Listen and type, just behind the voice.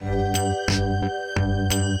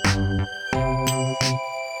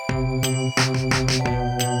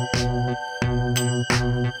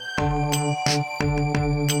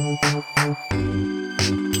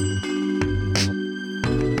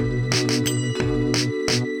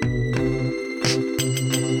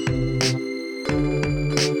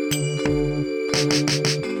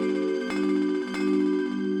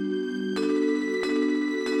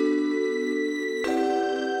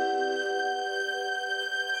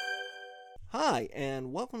Hi,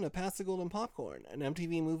 and welcome to Pass the Golden Popcorn, an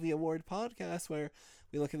MTV Movie Award podcast where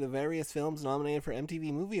we look at the various films nominated for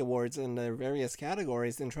MTV Movie Awards in their various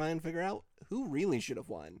categories and try and figure out who really should have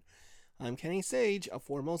won. I'm Kenny Sage, a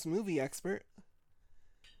foremost movie expert.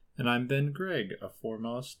 And I'm Ben Gregg, a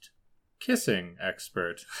foremost kissing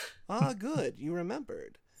expert. Good, you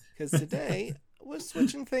remembered. Because today, we're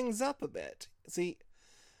switching things up a bit. See,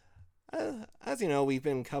 as you know, we've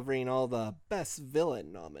been covering all the Best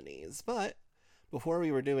Villain nominees, but before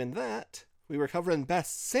we were doing that, we were covering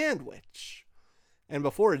Best Sandwich. And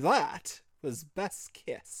before that was Best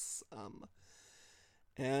Kiss.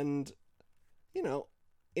 And, you know,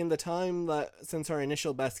 in the time that since our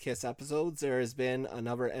initial Best Kiss episodes, there has been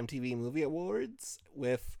another MTV Movie Awards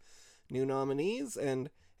with new nominees, and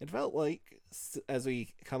it felt like, as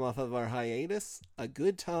we come off of our hiatus, a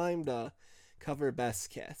good time to cover Best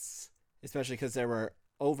Kiss. Especially because there were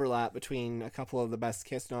overlap between a couple of the Best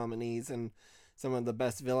Kiss nominees and some of the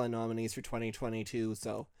Best Villain nominees for 2022,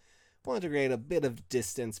 so I wanted to create a bit of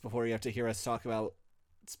distance before you have to hear us talk about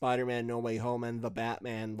Spider-Man No Way Home and The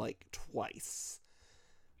Batman, like, twice.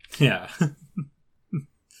 Yeah.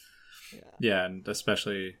 Yeah, and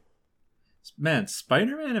especially... Man,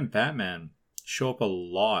 Spider-Man and Batman show up a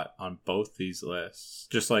lot on both these lists.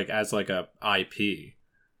 Just, like, as, like, a IP.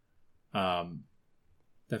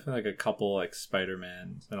 Definitely like a couple like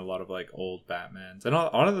Spider-Mans and a lot of like old Batmans and a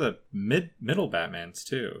lot of the middle Batmans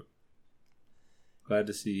too. Glad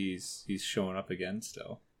to see he's showing up again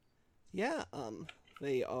still. Yeah,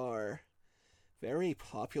 they are very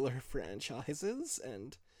popular franchises,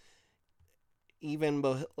 and even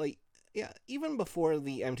before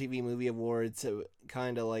the MTV Movie Awards, it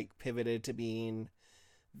kind of like pivoted to being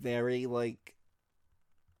very like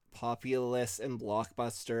populist and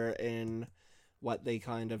blockbuster in what they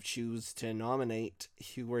kind of choose to nominate.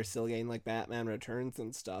 You were still getting like Batman Returns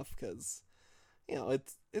and stuff because, you know,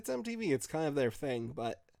 it's MTV, it's kind of their thing.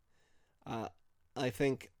 But I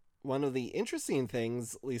think one of the interesting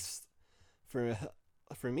things, at least for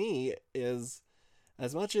me, is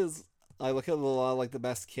as much as I look at a lot of like the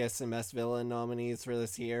Best Kiss and Best Villain nominees for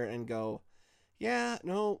this year and go, yeah,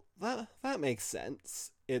 no, that makes sense.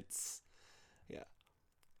 It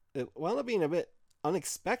wound up being a bit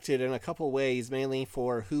unexpected in a couple ways, mainly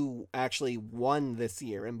for who actually won this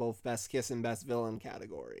year in both Best Kiss and Best Villain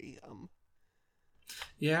category.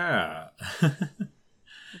 Yeah.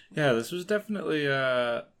 Yeah, this was definitely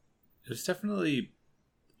a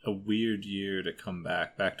weird year to come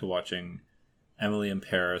back to watching Emily in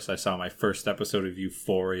Paris. I saw my first episode of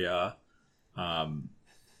Euphoria. I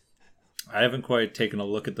haven't quite taken a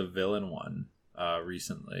look at the villain one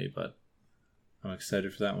recently, but I'm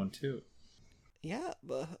excited for that one too. Yeah,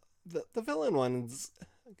 the villain one's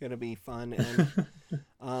gonna be fun,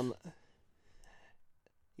 and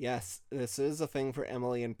yes, this is a thing for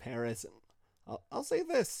Emily in Paris. I'll say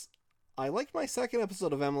this: I liked my second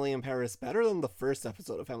episode of Emily in Paris better than the first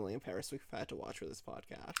episode of Emily in Paris we've had to watch for this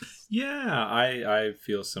podcast. Yeah, I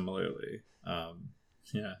feel similarly.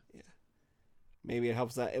 Yeah. Maybe it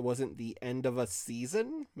helps that it wasn't the end of a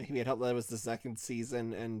season. Maybe it helped that it was the second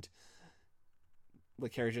season and the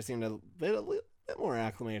characters seemed a bit more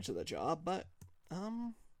acclimated to the job. But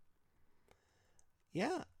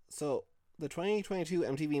yeah. So the 2022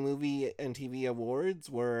 MTV Movie and TV Awards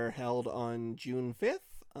were held on June 5th.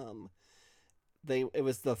 It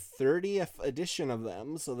was the 30th edition of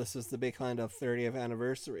them, so this was the big kind of 30th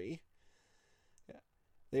anniversary. Yeah.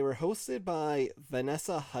 They were hosted by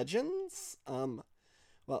Vanessa Hudgens.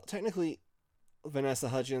 Well, technically Vanessa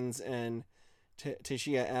Hudgens and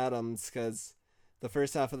Tashia Adams, because the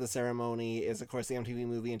first half of the ceremony is, of course, the MTV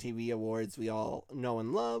Movie and TV Awards we all know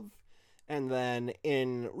and love. And then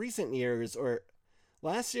in recent years, or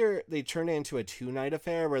last year, they turned it into a two-night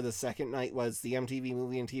affair where the second night was the MTV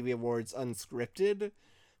Movie and TV Awards Unscripted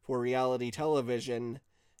for reality television.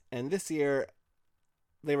 And this year,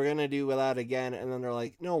 they were going to do that again, and then they're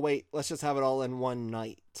like, no, wait, let's just have it all in one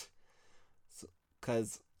night.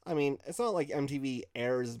 Because, I mean, it's not like MTV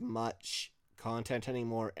airs much content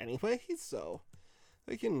anymore anyway, so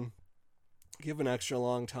they can give an extra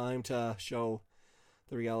long time to show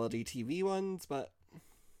the reality TV ones, but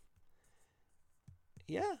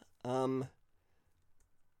yeah,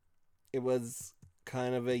 it was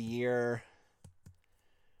kind of a year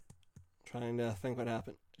trying to think what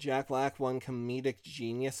happened. Jack Black won Comedic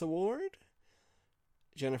Genius Award.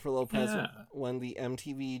 Jennifer Lopez won the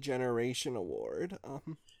MTV Generation Award.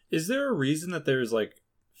 Is there a reason that there's like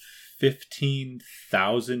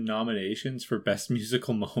 15,000 nominations for Best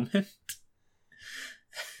Musical Moment?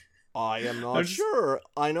 I am not sure.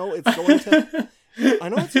 I know it's going to I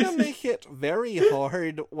know it's gonna make it very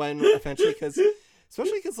hard when eventually,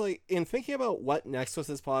 especially because like in thinking about what next with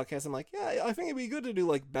this podcast, I'm like, yeah, I think it'd be good to do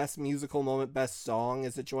like best musical moment, best song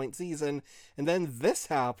as a joint season, and then this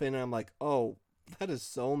happened, and I'm like, oh, that is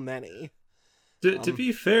so many. To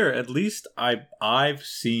be fair, at least I've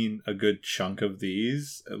seen a good chunk of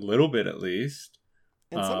these, a little bit at least.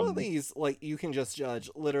 And some of these, like, you can just judge.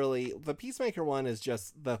 Literally, the Peacemaker one is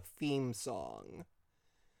just the theme song.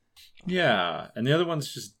 Yeah, and the other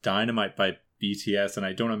one's just Dynamite by BTS, and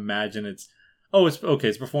I don't imagine it's... Oh, it's okay.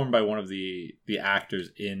 It's performed by one of the actors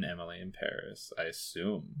in Emily in Paris, I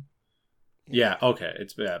assume. Yeah, okay.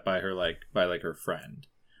 It's by her her friend.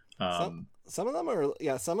 Some of them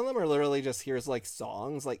are literally just here's like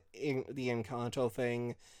songs, like in the Encanto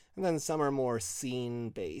thing, and then some are more scene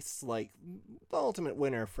based, like the ultimate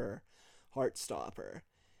winner for Heartstopper.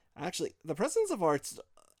 Actually, the Presence of Arts,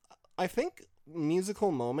 I think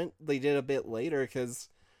musical moment they did a bit later because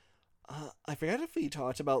I forget if we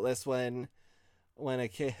talked about this when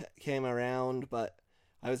it came around, but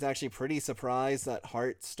I was actually pretty surprised that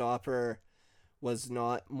Heartstopper was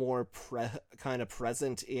not more kind of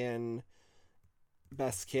present in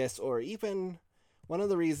Best Kiss, or even one of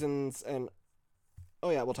the reasons, and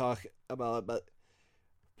we'll talk about it, but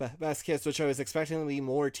Best Kiss, which I was expecting to be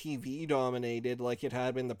more TV dominated like it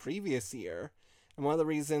had been the previous year. And one of the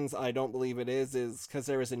reasons I don't believe it is because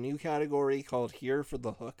there is a new category called Here for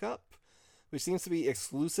the Hookup, which seems to be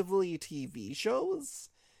exclusively TV shows,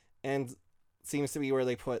 and seems to be where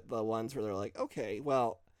they put the ones where they're like, okay,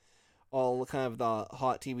 well, all kind of the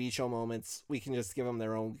hot TV show moments, we can just give them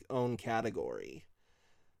their own category.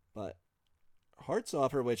 But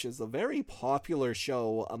Heartstopper, which is a very popular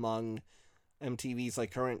show among MTV's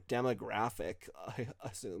like current demographic, I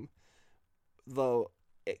assume, though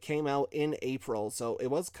it came out in April, so it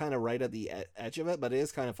was kind of right at the edge of it, but it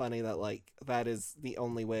is kind of funny that like that is the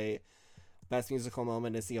only way Best Musical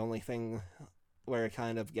Moment is the only thing where it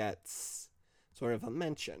kind of gets sort of a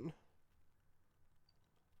mention.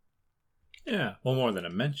 Yeah, well, more than a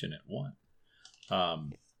mention, it won.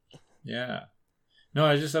 Yeah. No,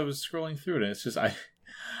 I was scrolling through it, and it's just I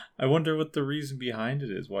wonder what the reason behind it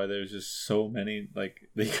is. Why there's just so many, like,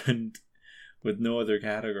 they couldn't, with no other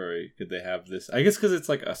category, could they have this? I guess because it's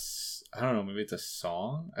like I don't know, maybe it's a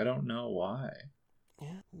song. I don't know why.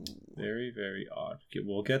 Yeah. Very, very odd.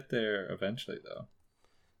 We'll get there eventually, though.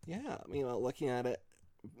 Yeah, I mean, looking at it,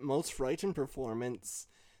 most frightened performance,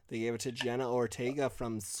 they gave it to Jenna Ortega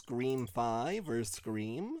from Scream 5 or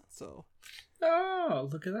Scream, so... Oh,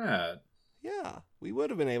 look at that. Yeah, we would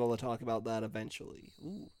have been able to talk about that eventually.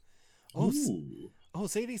 Ooh.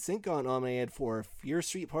 Sadie Sink got nominated for Fear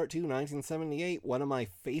Street Part 2, 1978, one of my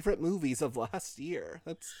favorite movies of last year.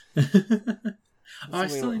 That's I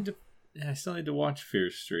still need to watch Fear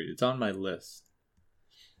Street. It's on my list.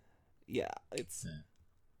 Yeah, it's... Yeah.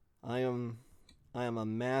 I am a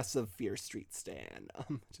massive Fear Street stan.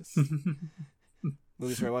 Just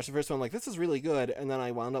movies where I watched the first one, I'm like, this is really good, and then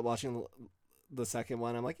I wound up watching the second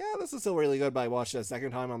one. I'm like, yeah, this is still really good, but I watched it a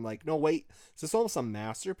second time. I'm like, no, wait, is this almost a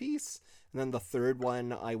masterpiece? And then the third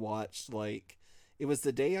one I watched, like, it was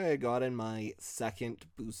the day I had gotten my second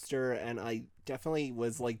booster, and I definitely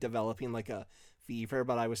was like developing like a fever,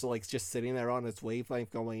 but I was like just sitting there on its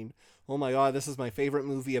wavelength going, oh my god, this is my favorite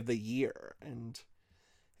movie of the year. And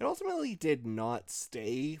it ultimately did not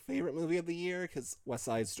stay favorite movie of the year because West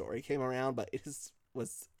Side Story came around, but it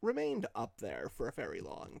was remained up there for a very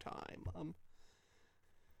long time.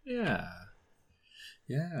 Yeah.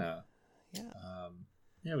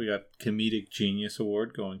 We got Comedic Genius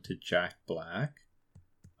Award going to Jack Black.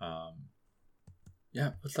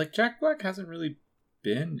 It's like Jack Black hasn't really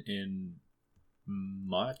been in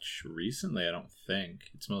much recently, I don't think.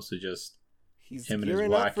 It's mostly just he's him and his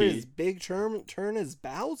gearing wacky... up for his big turn as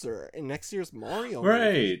Bowser in next year's Mario movie.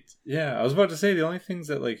 Right. Yeah, I was about to say the only things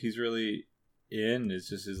that like he's really in is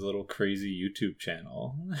just his little crazy YouTube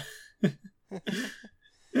channel.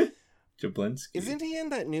 Jablinski. Isn't he in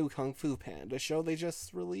that new Kung Fu Panda show they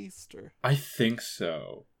just released? Or I think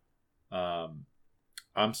so.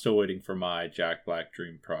 I'm still waiting for my Jack Black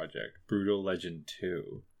dream project, Brutal Legend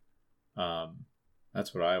 2.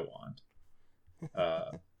 That's what I want.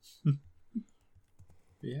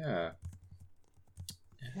 Yeah.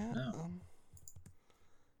 No.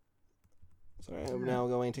 Sorry, I'm now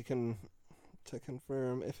going to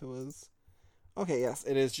confirm if it was... Okay, yes,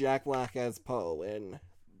 it is Jack Black as Po in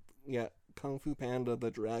Kung Fu Panda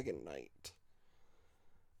the Dragon Knight.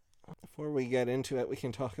 Before we get into it, we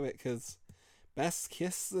can talk about because Best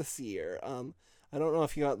Kiss this year. I don't know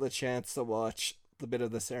if you got the chance to watch the bit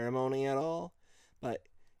of the ceremony at all, but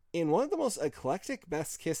In one of the most eclectic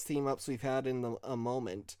Best Kiss team ups we've had in a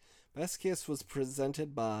moment, Best Kiss was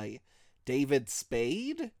presented by David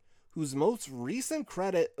Spade, whose most recent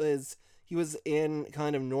credit is he was in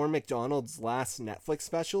kind of Norm Macdonald's last Netflix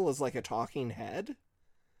special as like a talking head.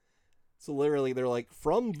 So literally, they're like,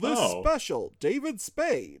 from this special, David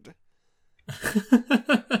Spade.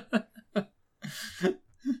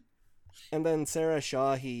 And then Sarah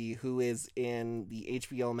Shahi, who is in the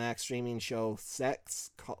HBO Max streaming show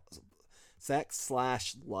Sex/Life,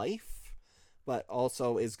 but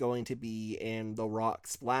also is going to be in The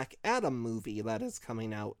Rock's Black Adam movie that is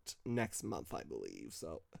coming out next month, I believe.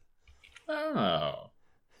 So,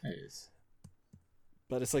 nice.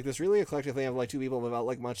 But it's like this really eclectic thing of like two people without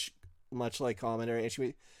like much like commentary,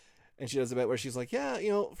 and she does a bit where she's like, yeah,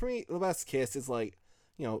 for me the best kiss is like,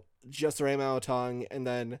 just the right amount of tongue, and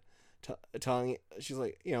then tongue. She's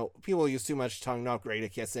like, people use too much tongue, not great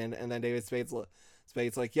at kissing. And then David Spade's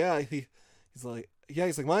like, yeah, he's like,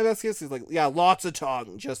 my best kiss is like, yeah, lots of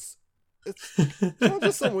tongue. Just it's not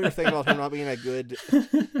just some weird thing about him not being a good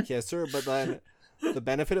kisser, but then the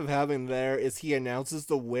benefit of having there is he announces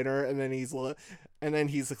the winner, and then he's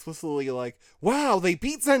explicitly like, wow, they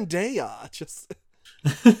beat Zendaya. Just.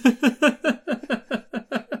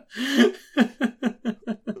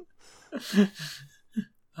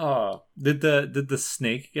 Oh, did the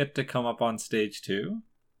snake get to come up on stage too,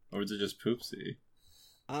 or was it just Poopsie?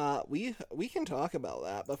 We can talk about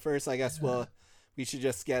that, but first, I guess we should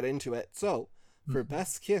just get into it. So, for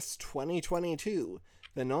Best Kiss 2022,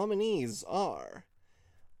 the nominees are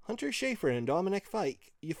Hunter Schafer and Dominic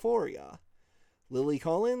Fike, Euphoria; Lily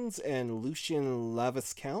Collins and Lucien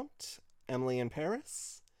Laviscount, Emily in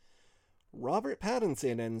Paris; Robert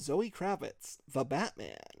Pattinson and Zoe Kravitz, The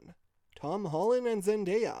Batman; Tom Holland and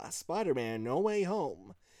Zendaya, Spider-Man No Way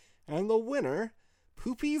Home; and the winner,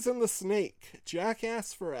 Poopies and the Snake,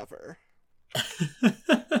 Jackass Forever.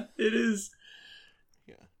 It is.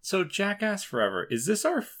 Yeah. So Jackass Forever, is this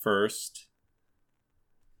our first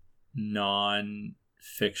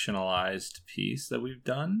non-fictionalized piece that we've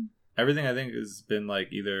done? Everything I think has been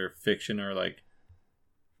like either fiction or like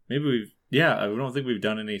maybe I don't think we've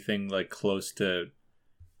done anything like close to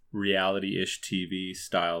reality-ish TV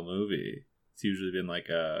style movie. It's usually been like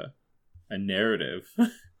a narrative.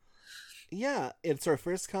 Yeah, it's our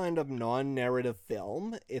first kind of non-narrative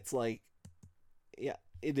film. It's like, yeah,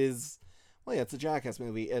 it is. Well, yeah, it's a Jackass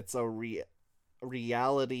movie. It's a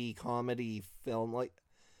reality comedy film. Like,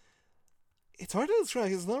 it's hard to describe.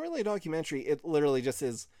 It's not really a documentary. It literally just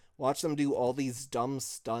is watch them do all these dumb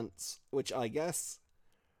stunts, which I guess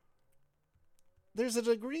there's a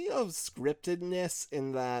degree of scriptedness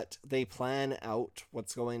in that they plan out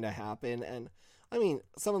what's going to happen, and I mean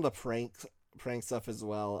some of the prank stuff as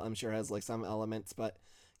well, I'm sure has like some elements, but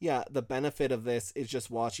yeah, the benefit of this is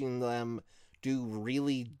just watching them do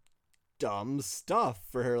really dumb stuff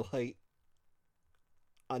for like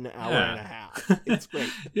an hour and a half. It's great.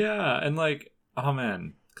 Yeah, and like, oh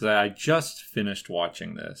man, because I just finished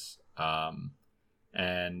watching this,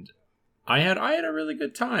 and I had a really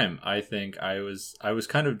good time. I think I was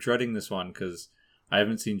kind of dreading this one because I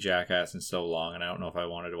haven't seen Jackass in so long, and I don't know if I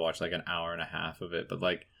wanted to watch like an hour and a half of it. But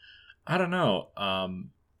like, I don't know. How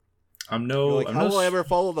will I ever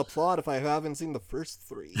follow the plot if I haven't seen the first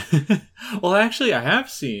three? Well, actually, I have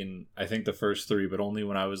seen I think the first three, but only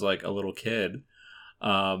when I was like a little kid.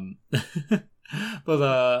 But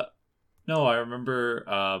no, I remember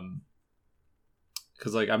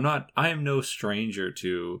because like I am no stranger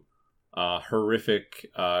to horrific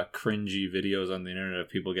cringy videos on the internet of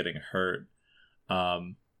people getting hurt,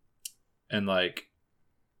 and like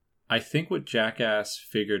I think what Jackass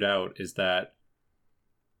figured out is that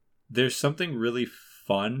there's something really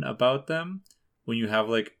fun about them when you have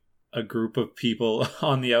like a group of people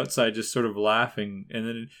on the outside just sort of laughing, and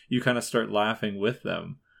then you kind of start laughing with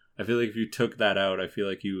them. I feel like if you took that out, I feel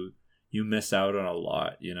like you miss out on a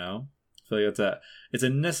lot, I feel like it's a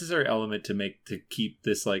necessary element to keep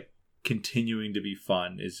this like continuing to be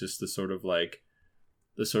fun, is just the sort of like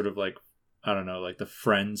I don't know, like the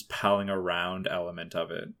friends palling around element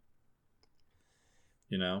of it.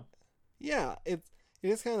 Yeah, it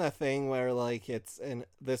is kind of that thing where like and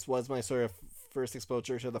this was my sort of first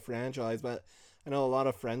exposure to the franchise, but I know a lot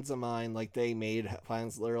of friends of mine, like they made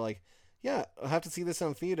plans that were like, yeah, I have to see this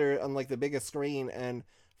in theater on like the biggest screen, and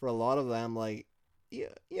for a lot of them, like, yeah,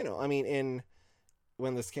 I mean,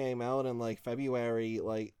 when this came out in like February,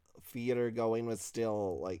 like theater going was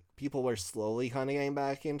still like people were slowly kind of getting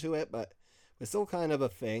back into it, but it's still kind of a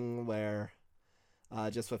thing where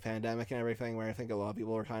just with pandemic and everything, where I think a lot of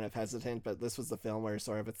people were kind of hesitant, but this was the film where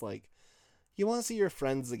sort of it's like you want to see your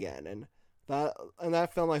friends again, and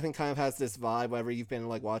that film I think kind of has this vibe whenever you've been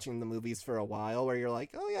like watching the movies for a while, where you're like,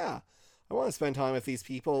 oh yeah, I want to spend time with these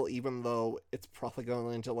people, even though it's probably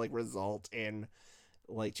going to like result in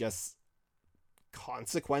like just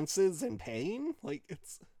consequences and pain. Like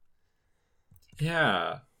it's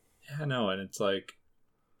Yeah. Yeah, no, and it's like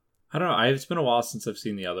I don't know. It's been a while since I've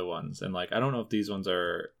seen the other ones, and like I don't know if these ones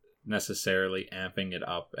are necessarily amping it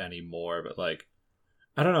up anymore, but like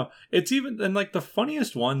I don't know. It's even and like the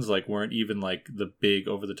funniest ones like weren't even like the big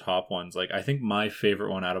over the top ones. Like I think my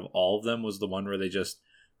favorite one out of all of them was the one where they just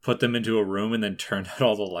put them into a room and then turned out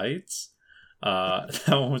all the lights. That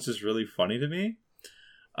one was just really funny to me.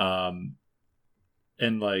 And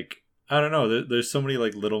like I don't know, there's so many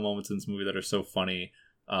like little moments in this movie that are so funny.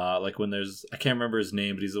 Like when there's I can't remember his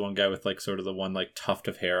name, but he's the one guy with like sort of the one like tuft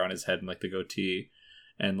of hair on his head and like the goatee.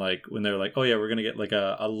 And like when they're like, oh yeah, we're gonna get like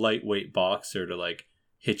a lightweight boxer to like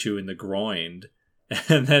hit you in the groin,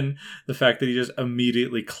 and then the fact that he just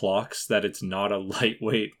immediately clocks that it's not a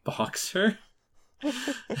lightweight boxer.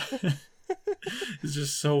 It's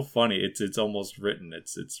just so funny. It's almost written.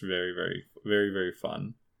 It's very very very very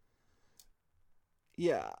fun.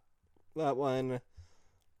 yeah, that one. I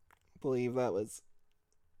believe that was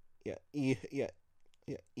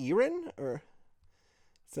Erin or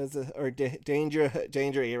says or danger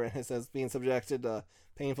Erin. It says being subjected to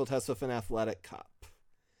painful tests with an athletic cop.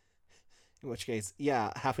 In which case,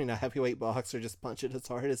 yeah, having a heavyweight boxer just punch it as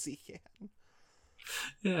hard as he can.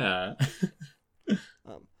 Yeah.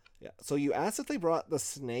 Yeah. So you asked if they brought the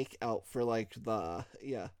snake out for like for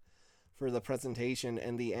the presentation,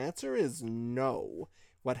 and the answer is no.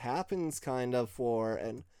 What happens kind of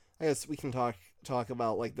and I guess we can talk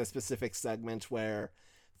about like the specific segment where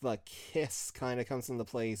the kiss kind of comes into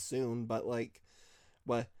play soon, but like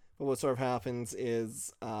what sort of happens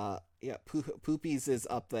is Poopies is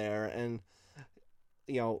up there, and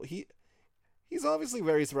he's obviously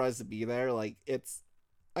very surprised to be there. Like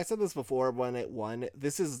I said this before when it won.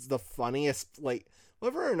 This is the funniest, like,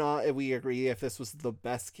 whether or not if we agree if this was the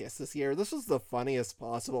best kiss this year, this was the funniest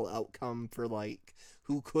possible outcome for, like,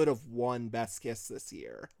 who could have won best kiss this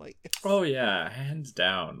year. Like, oh yeah, hands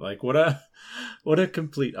down. Like, what a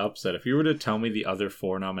complete upset. If you were to tell me the other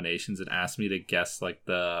 4 nominations and ask me to guess, like,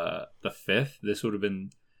 the 5th, this would have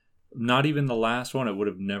been not even the last one. It would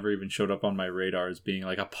have never even showed up on my radar as being,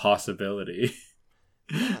 like, a possibility.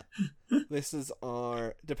 Yeah. This is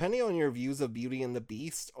depending on your views of Beauty and the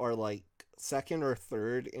Beast, our like second or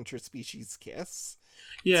third interspecies kiss.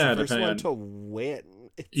 Yeah, it's the first one to win.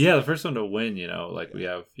 The first one to win. Like we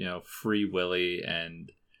have Free Willy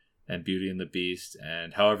and Beauty and the Beast,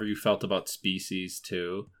 and however you felt about Species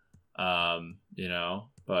too.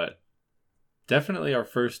 But definitely our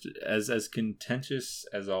first, as contentious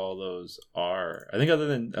as all those are. I think other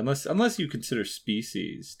than unless you consider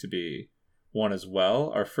Species to be one as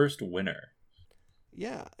well, our first winner.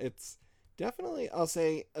 Yeah, it's definitely, I'll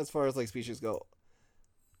say, as far as like species go,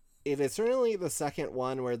 it is certainly the second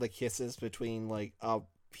one where the kiss is between like a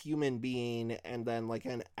human being and then like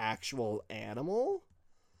an actual animal.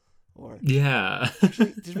 Or yeah.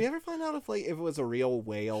 Actually, did we ever find out if it was a real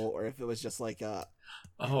whale or if it was just like a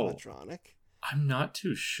animatronic? I'm not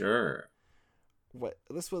too sure. What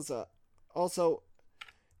this was also.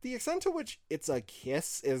 The extent to which it's a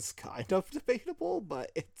kiss is kind of debatable,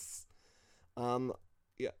 but it's, yeah.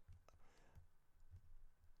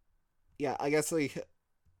 I guess we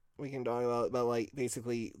can talk about like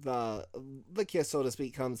basically the kiss, so to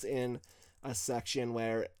speak, comes in a section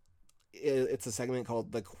where it's a segment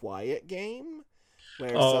called the Quiet Game,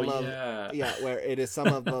 where where it is some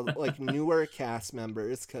of the like newer cast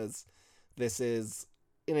members, because this is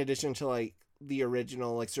in addition to like the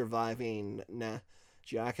original like surviving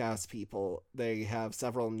Jackass people, they have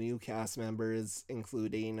several new cast members,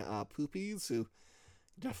 including Poopies, who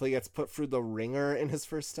definitely gets put through the ringer in his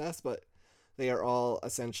first test, but they are all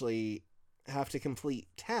essentially have to complete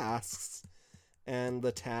tasks, and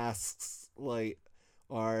the tasks like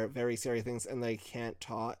are very serious things, and they can't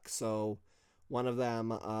talk. So one of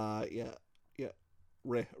them,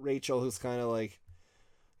 Rachel, who's kind of like,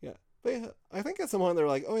 but I think at some point they're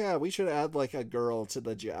like, oh yeah, we should add like a girl to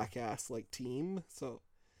the Jackass like team. So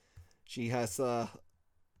she has to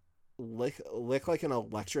lick like an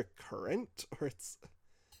electric current, or it's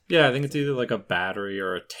I think it's either like a battery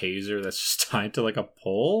or a taser that's just tied to like a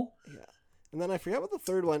pole. Yeah, and then I forget what the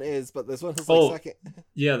third one is, but this one is like second.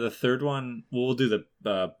 Yeah, the third one. We'll do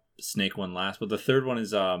the snake one last, but the third one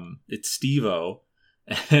is it's Steve-O,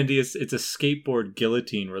 and it's a skateboard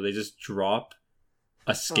guillotine where they just drop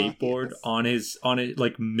a skateboard on it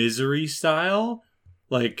like Misery style,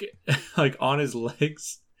 like on his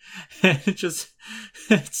legs, And it's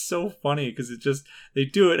so funny because they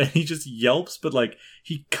do it and he just yelps, but like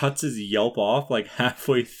he cuts his yelp off like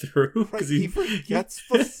halfway through Right, because he forgets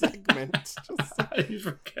the segment. he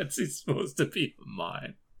forgets he's supposed to be a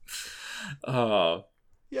mime. Oh,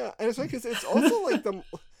 yeah, and it's like, because it's also like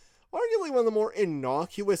arguably one of the more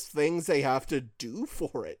innocuous things they have to do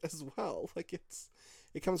for it as well. Like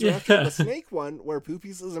it comes right after the snake one, where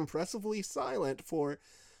Poopies is impressively silent for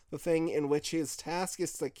the thing in which his task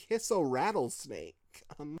is to kiss a rattlesnake.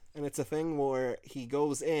 And it's a thing where he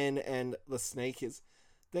goes in and the snake is...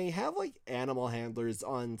 They have, like, animal handlers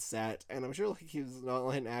on set, and I'm sure, like, he's not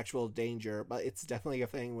in actual danger, but it's definitely a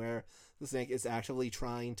thing where the snake is actively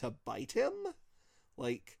trying to bite him.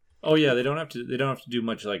 Like... Oh, yeah, they don't have to do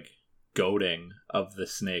much, like, goading of the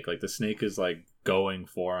snake. Like, the snake is, like, going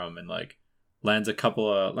for him and, like, lands a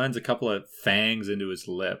couple of fangs into his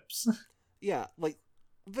lips. Yeah, like,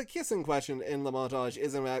 the kissing question in the montage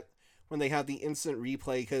isn't that when they have the instant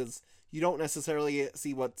replay, because you don't necessarily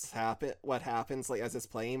see what happens like as it's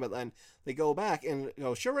playing, but then they go back and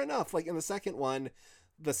go, sure enough, like in the second one,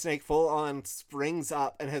 the snake full on springs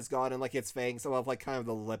up and has gotten like its fangs above like kind of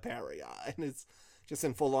the lip area, and it's just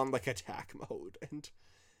in full on like attack mode, and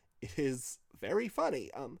it is very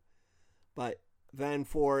funny. But then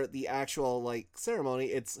for the actual like ceremony,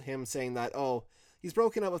 it's him saying that, oh, he's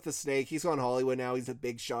broken up with the snake. He's gone Hollywood now. He's a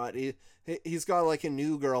big shot. He's got like a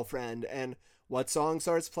new girlfriend. And what song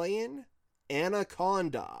starts playing?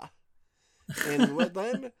 Anaconda. And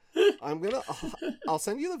then I'll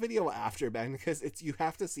send you the video after, Ben, because you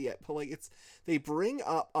have to see it. But like they bring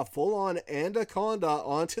up a full on anaconda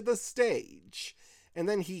onto the stage, and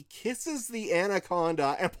then he kisses the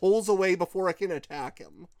anaconda and pulls away before it can attack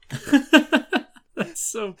him. That's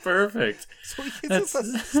so perfect. So he kisses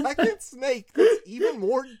a second snake that's even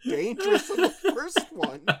more dangerous than the first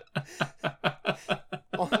one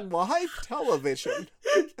on live television.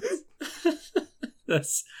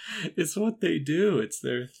 It's what they do. It's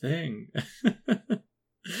their thing.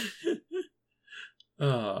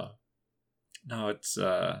 Oh no, it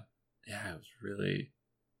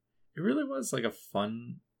really was like a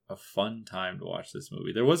fun time to watch this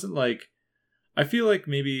movie. There wasn't like, I feel like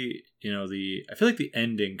maybe, I feel like the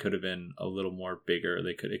ending could have been a little more bigger.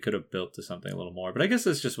 It could have built to something a little more, but I guess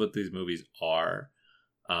that's just what these movies are.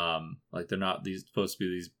 Like they're not supposed to be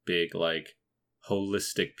these big, like,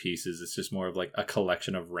 holistic pieces. It's just more of like a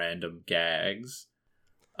collection of random gags.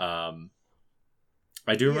 I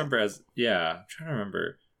do remember I'm trying to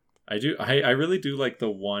remember. I really do like the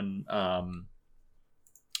one,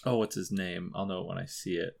 what's his name? I'll know it when I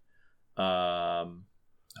see it.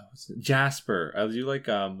 Jasper. I do like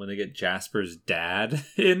when they get Jasper's dad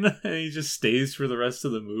in and he just stays for the rest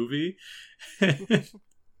of the movie.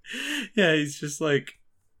 Yeah, he's just like,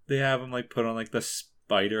 they have him like put on like the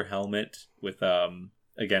spider helmet with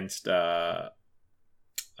against the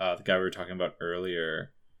guy we were talking about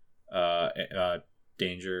earlier,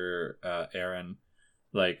 Danger Aaron,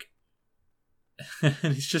 like,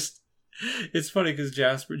 and he's just, it's funny because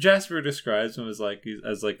Jasper describes him as like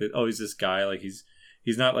he's this guy, like he's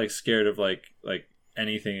not like scared of like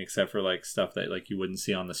anything except for like stuff that like you wouldn't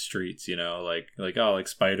see on the streets, like oh, like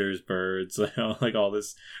spiders, birds, like all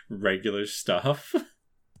this regular stuff.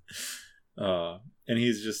 And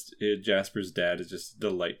Jasper's dad is just a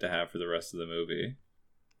delight to have for the rest of the movie.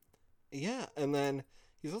 Yeah, and then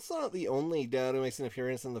he's also not the only dad who makes an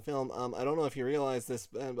appearance in the film. I don't know if you realize this,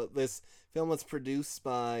 but this film was produced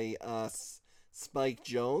by Spike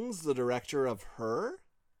Jonze, the director of Her.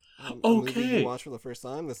 Okay. A movie you watched for the first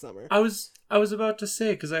time this summer. I was about to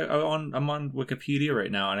say, because I'm on Wikipedia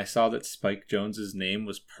right now, and I saw that Spike Jonze's name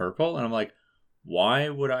was purple, and I'm like, why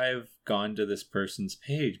would I have gone to this person's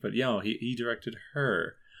page? But he directed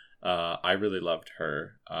Her. I really loved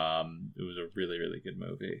Her. It was a really, really good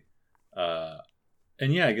movie.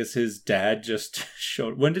 And yeah, I guess his dad just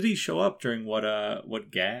showed. When did he show up? During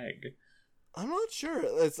what gag? I'm not sure.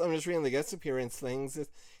 I'm just reading the guest appearance things. It's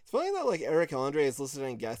funny that like Eric Andre is listed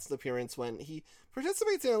in guest appearance when he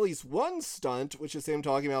participates in at least one stunt, which is him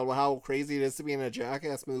talking about how crazy it is to be in a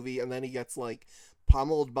Jackass movie, and then he gets like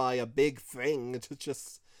pummeled by a big thing to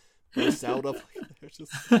just burst out of.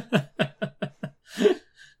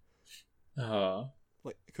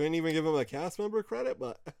 Like, couldn't even give him a cast member credit,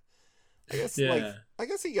 but I guess I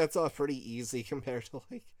guess he gets off pretty easy compared to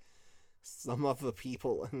like some of the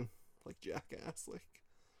people in like Jackass, like.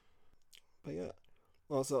 But yeah,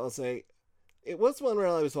 also I'll say it was one where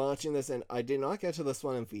I was watching this and I did not get to this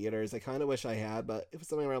one in theaters. I kind of wish I had, but it was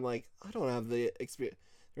something where I'm like, I don't have the experience.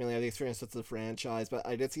 Really have the experience with the franchise, but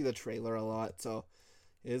I did see the trailer a lot, so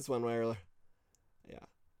it is one where, yeah.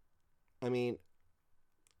 I mean,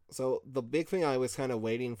 So the big thing I was kind of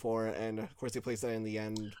waiting for, and of course they placed that in the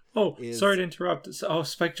end. Oh, is... sorry to interrupt. Oh,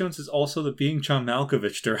 Spike Jonze is also the Being John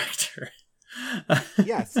Malkovich director.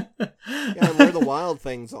 Yes. Yeah, and Where the Wild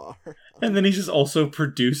Things Are. And then he just also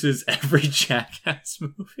produces every Jackass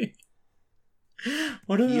movie.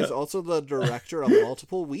 He is also the director of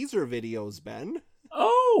multiple Weezer videos, Ben.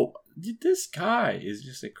 Oh, this guy is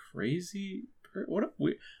just a crazy...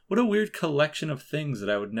 What a weird collection of things that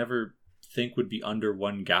I would never think would be under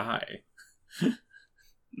one guy.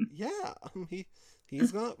 Yeah,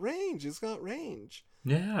 he's got range. He's got range.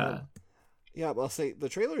 Yeah. Yeah, but I'll say the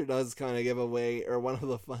trailer does kind of give away, or one of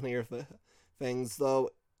the funnier things, though.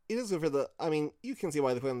 It is good for the... I mean, you can see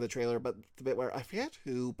why they put in the trailer, but the bit where... I forget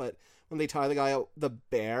who, but when they tie the guy out, the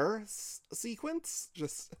bear sequence,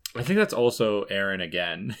 just... I think that's also Aaron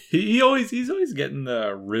again. He's always getting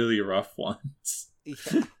the really rough ones.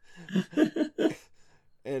 Yeah.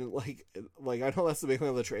 And, like, I know that's the big thing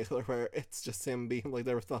of the trailer, where it's just him being, like,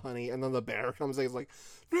 there with the honey, and then the bear comes in, he's like,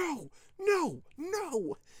 no!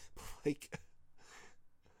 Like...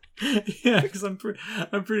 Yeah, because I'm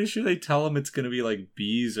pretty sure they tell him it's going to be, like,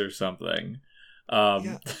 bees or something.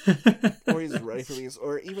 Yeah. Or he's ready for these.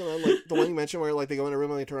 Or even on, like, the one you mentioned where, like, they go in a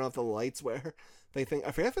room and they turn off the lights, where they think...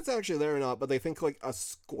 I forget if it's actually there or not, but they think, like, a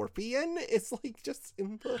scorpion is, like, just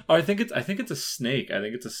in the... Oh, I think it's a snake. I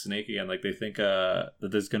think it's a snake again. Like, they think that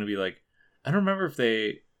there's going to be, like... I don't remember if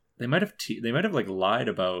they might have like lied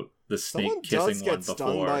about the snake Someone kissing does get one before.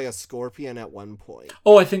 stung by a scorpion at one point.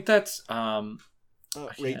 Oh, I think that's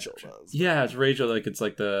Rachel does. Yeah, it's Rachel. Like it's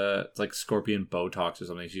like scorpion Botox or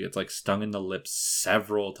something. She gets like stung in the lips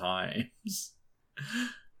several times.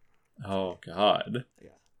 Oh God. Yeah.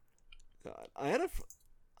 God, I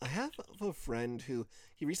have a friend who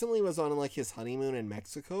he recently was on like his honeymoon in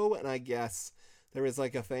Mexico, and I guess there was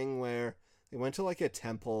like a thing where they went to like a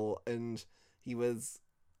temple, and he was,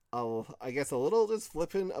 I guess, a little just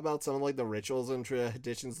flippant about some of like the rituals and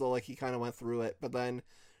traditions. Though, like he kind of went through it, but then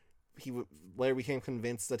he later became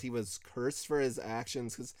convinced that he was cursed for his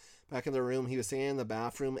actions, because back in the room he was staying in the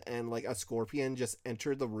bathroom, and like a scorpion just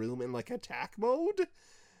entered the room in like attack mode,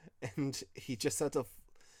 and he just had to,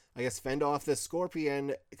 I guess, fend off this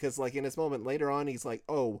scorpion, because like in his moment later on he's like,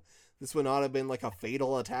 oh, this would not have been like a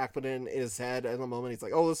fatal attack, but in his head in the moment he's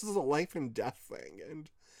like, oh, this is a life and death thing. And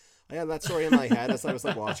I had that story in my head as I was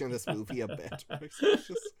like watching this movie a bit.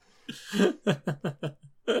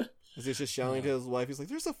 As he's just shouting to his wife, he's like,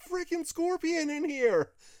 there's a freaking scorpion in here.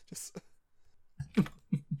 Just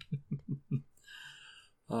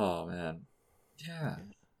oh man.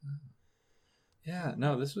 Yeah,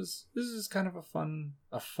 no, this is kind of a fun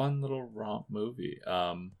little romp movie.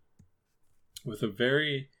 With a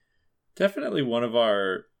very definitely one of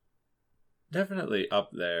our definitely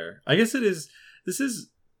up there. I guess it's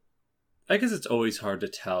always hard to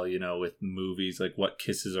tell, you know, with movies, like what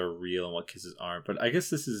kisses are real and what kisses aren't. But I guess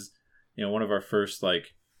this is, you know, one of our first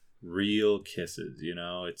like real kisses, you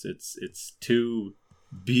know. It's two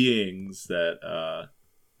beings that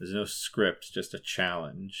there's no script, just a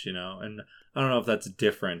challenge, you know. And I don't know if that's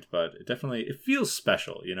different, but it feels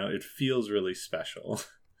special, you know. It feels really special.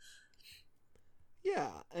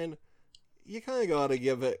 Yeah, and you kind of got to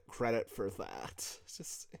give it credit for that.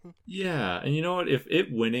 Just yeah, and you know what? If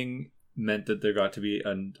it winning meant that there got to be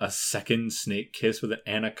a second snake kiss with an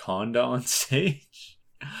anaconda on stage,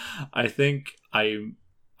 I think I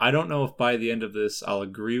don't know if by the end of this I'll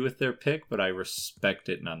agree with their pick, but I respect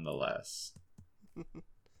it nonetheless.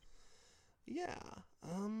 Yeah.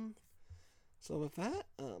 So with that,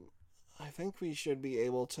 I think we should be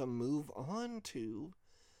able to move on to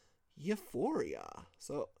Euphoria.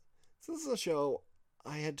 So this is a show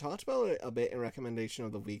I had talked about it a bit in recommendation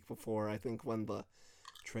of the week before, I think when the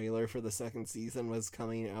trailer for the second season was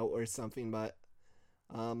coming out or something, but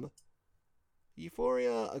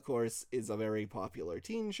Euphoria, of course, is a very popular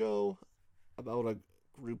teen show about a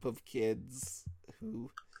group of kids who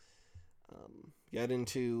get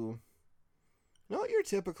into not your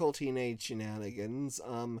typical teenage shenanigans.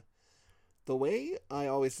 The way I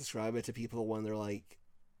always describe it to people when they're like,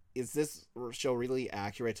 is this show really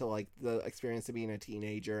accurate to like the experience of being a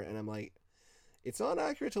teenager? And I'm like, it's not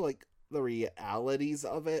accurate to like the realities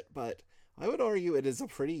of it, but I would argue it is a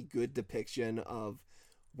pretty good depiction of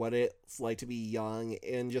what it's like to be young,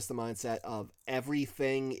 in just the mindset of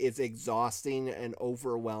everything is exhausting and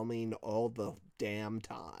overwhelming all the damn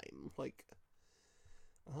time. Like,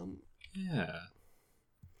 yeah.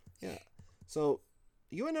 So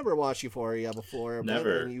you had never watched Euphoria before,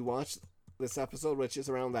 never. But when you watched this episode, which is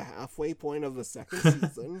around the halfway point of the second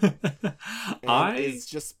season, and it's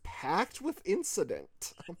just packed with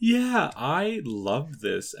incident. Yeah, I loved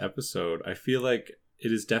this episode. I feel like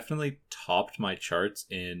it has definitely topped my charts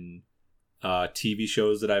in TV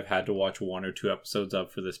shows that I've had to watch 1 or 2 episodes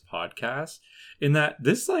of for this podcast. In that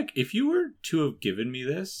this, like, if you were to have given me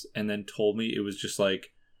this and then told me it was just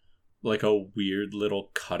like a weird little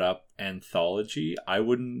cut up anthology,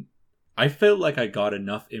 I felt like I got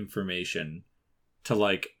enough information to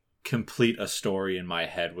like complete a story in my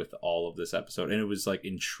head with all of this episode, and it was like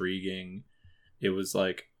intriguing. It was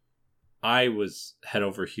like I was head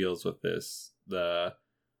over heels with this. I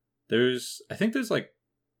think there's like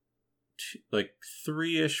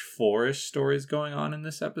 3-ish, 4-ish stories going on in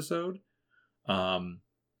this episode.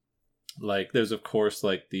 Like there's of course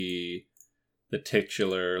like the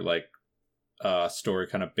titular like story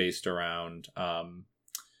kind of based around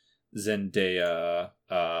Zendaya,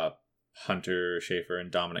 Hunter Schafer,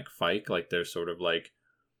 and Dominic Fike. Like they're sort of like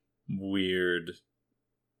weird,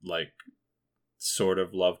 like sort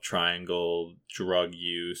of love triangle, drug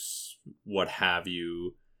use, what have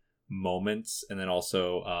you moments. And then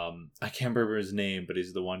also I can't remember his name, but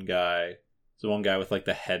he's the one guy with like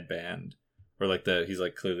the headband, or like he's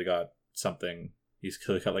like clearly got something, he's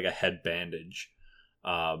clearly got like a head bandage.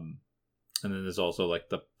 And then there's also like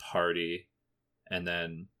the party, and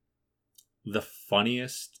then the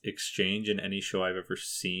funniest exchange in any show I've ever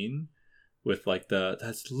seen with like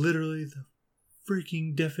that's literally the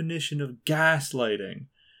freaking definition of gaslighting.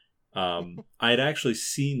 I had actually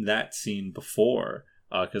seen that scene before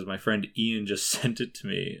because my friend Ian just sent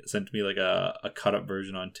me like a cut up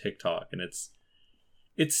version on TikTok, and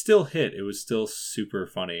it still hit. It was still super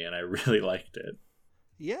funny, and I really liked it.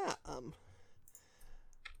 Yeah,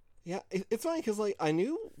 it's funny because like I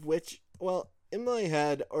knew in my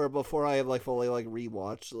head, or before I had like fully like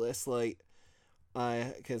rewatched this, like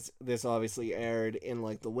because this obviously aired in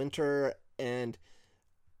like the winter, and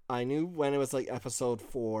I knew when it was like episode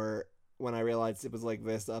 4 when I realized it was like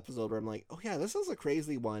this episode where I'm like, oh yeah, this is a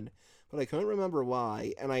crazy one, but I couldn't remember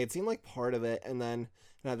why, and I had seen like part of it, and then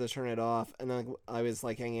I had to turn it off, and then I was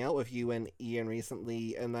like hanging out with you and Ian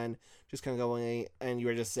recently, and then just kind of going, and you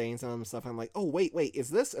were just saying some stuff. I'm like, oh wait, is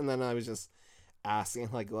this? And then I was just asking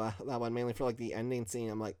like that one mainly for like the ending scene.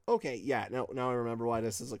 I'm like, okay, yeah, now I remember why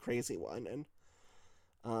this is a crazy one, and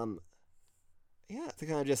yeah, to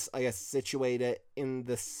kind of just I guess situate it in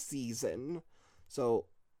the season. So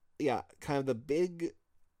yeah, kind of the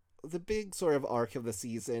big sort of arc of the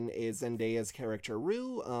season is Zendaya's character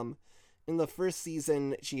Rue. In the first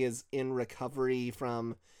season, she is in recovery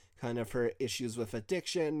from kind of her issues with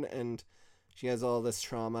addiction, and she has all this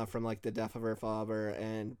trauma from like the death of her father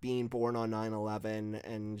and being born on 9/11,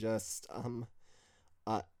 and just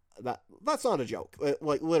that's not a joke.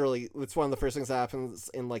 Like literally, it's one of the first things that happens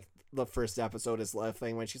in like the first episode is the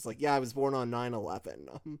thing when she's like, "Yeah, I was born on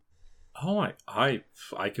 9/11." Oh,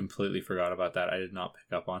 I completely forgot about that. I did not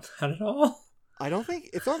pick up on that at all. I don't think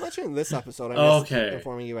it's not mentioned in this episode. I'm just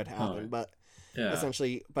informing you what happened, but yeah.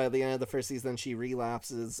 Essentially by the end of the first season she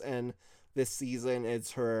relapses, and this season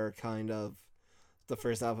it's her kind of the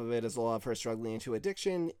first half of it is a lot of her struggling into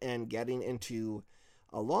addiction and getting into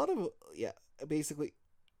a lot of basically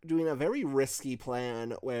doing a very risky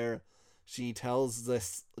plan where she tells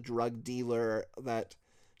this drug dealer that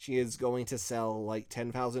she is going to sell like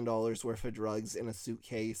 $10,000 worth of drugs in a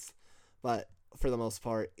suitcase, but for the most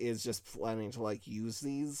part is just planning to like use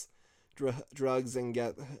these drugs and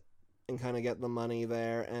kind of get the money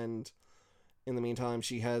there. And in the meantime,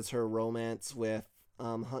 she has her romance with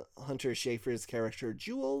Hunter Schafer's character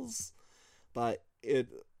Jules, but it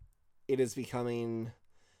is becoming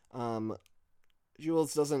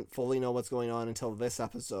Jules doesn't fully know what's going on until this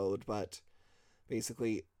episode, but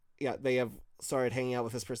basically they have started hanging out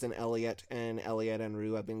with this person Elliot, and Elliot and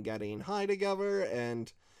Rue have been getting high together,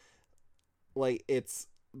 and like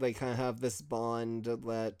they kind of have this bond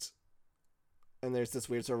and there's this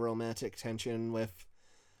weird sort of romantic tension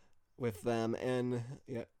with them, and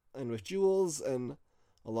with Jules, and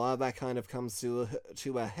a lot of that kind of comes to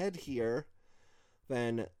a head here.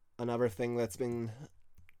 Then another thing that's been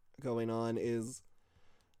going on is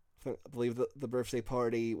I believe the birthday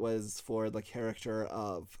party was for the character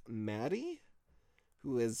of Maddie,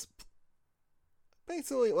 who is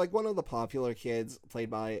basically like one of the popular kids played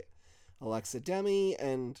by Alexa Demi,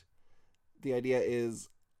 and the idea is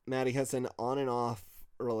Maddie has an on and off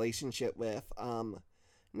relationship with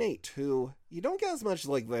Nate, who you don't get as much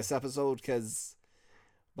like this episode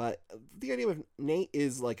but the idea with Nate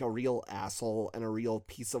is like a real asshole and a real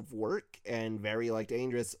piece of work and very like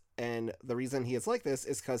dangerous, and the reason he is like this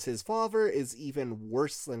is because his father is even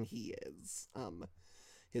worse than he is,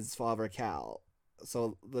 his father Cal.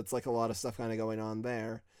 So that's like a lot of stuff kind of going on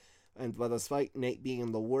there. But despite Nate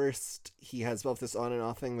being the worst, he has both this on and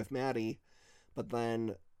off thing with Maddie, But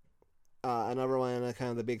then another one of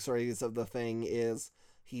kind of the big stories of the thing is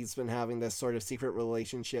he's been having this sort of secret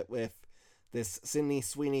relationship with this Sydney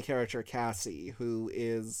Sweeney character, Cassie, who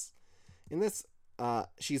is in this.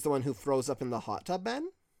 She's the one who throws up in the hot tub, Ben.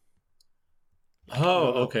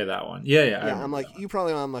 Oh, okay, that one. Yeah, yeah. Yeah, I'm like, you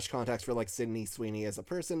probably don't have much context for like Sydney Sweeney as a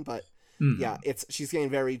person, but yeah, she's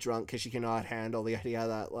getting very drunk because she cannot handle the idea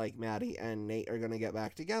that like Maddie and Nate are gonna get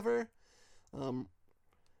back together.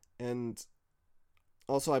 And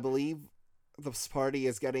also I believe this party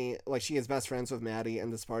is getting like she is best friends with Maddie,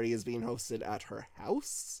 and this party is being hosted at her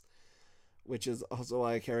house, which is also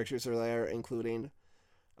why characters are there, including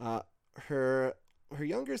her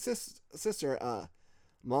younger sister,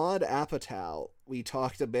 Maude Apatow. We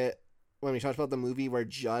talked a bit when we talked about the movie where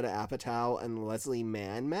Judd Apatow and Leslie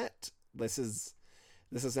Mann met. This is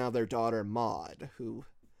now their daughter Maude, who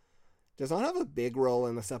does not have a big role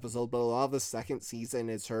in this episode, but a lot of the second season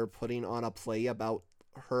is her putting on a play about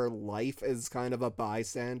her life as kind of a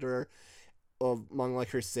bystander among like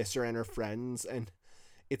her sister and her friends, and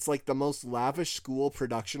it's like the most lavish school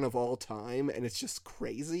production of all time, and it's just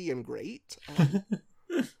crazy and great.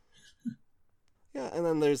 Yeah, and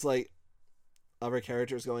then there's like other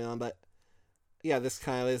characters going on, but yeah, this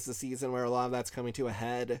kind of is the season where a lot of that's coming to a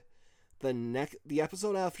head. The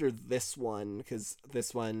episode after this one, because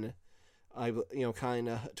this one, kind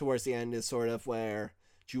of towards the end is sort of where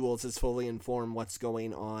Jules is fully informed what's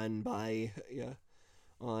going on by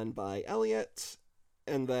Elliot,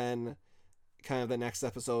 and then kind of the next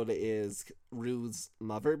episode is Rue's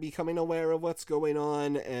mother becoming aware of what's going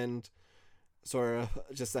on, and sort of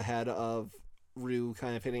just ahead of Rue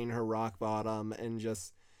kind of hitting her rock bottom and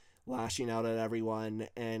just lashing out at everyone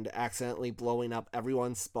and accidentally blowing up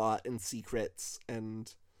everyone's spot and secrets,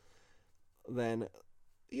 and then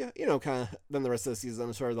kind of then the rest of the season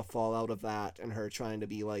is sort of the fallout of that and her trying to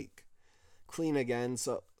be like clean again.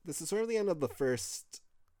 So this is sort of the end of the first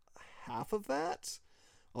half of that.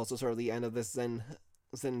 Also sort of the end of this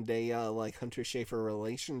Zendaya like Hunter Schafer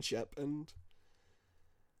relationship, and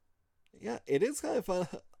yeah, it is kind of fun.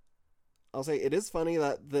 I'll say it is funny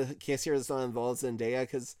that the case here does not involve Zendaya,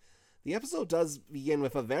 because the episode does begin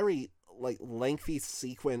with a very like lengthy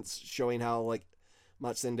sequence showing how like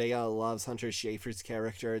much Zendaya loves Hunter Schafer's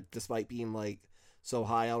character, despite being like so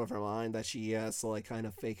high out of her mind that she has to like kind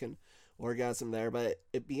of fake an orgasm there. But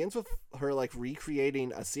it begins with her like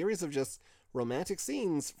recreating a series of just romantic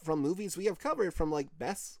scenes from movies we have covered from like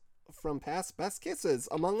past Best Kisses,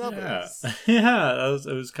 among others. Yeah,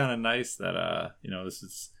 it was kind of nice that this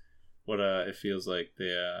is what it feels like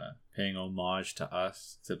they're paying homage to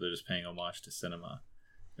us, except they're just paying homage to cinema.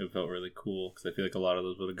 It felt really cool because I feel like a lot of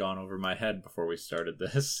those would have gone over my head before we started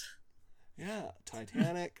this. Yeah,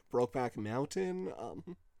 Titanic, Brokeback Mountain.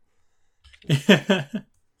 Yeah.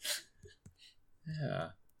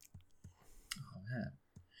 Oh man.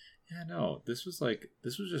 Yeah, no, this was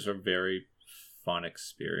just a very fun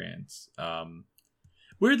experience.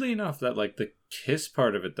 Weirdly enough, that like the kiss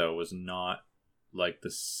part of it though was not like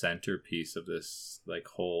the centerpiece of this like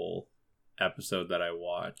whole episode that I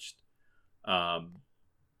watched.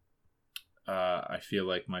 I feel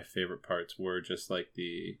like my favorite parts were just like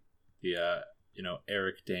the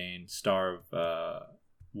Eric Dane, star of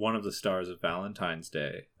one of the stars of Valentine's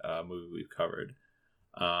Day movie we've covered.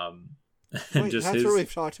 Wait, that's where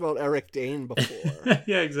we've talked about Eric Dane before.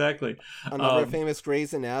 Yeah, exactly. Another famous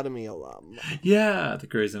Grey's Anatomy alum. Yeah, the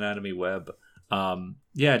Grey's Anatomy web.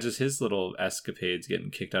 Yeah, just his little escapades,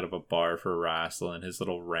 getting kicked out of a bar for wrestling, and his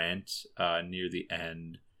little rant near the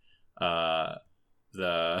end.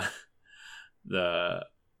 The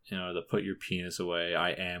put your penis away,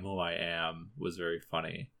 I am who I am, was very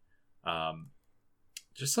funny.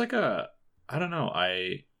 Just like I don't know,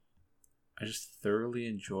 I just thoroughly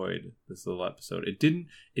enjoyed this little episode. It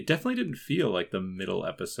definitely didn't feel like the middle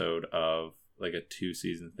episode of like a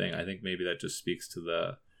 2-season thing. I think maybe that just speaks to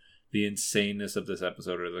the insaneness of this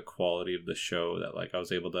episode, or the quality of the show, that like I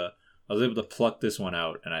was able to pluck this one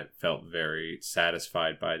out, and I felt very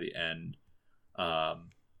satisfied by the end.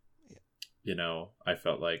 I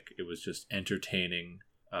felt like it was just entertaining,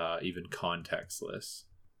 even contextless.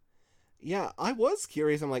 Yeah, I was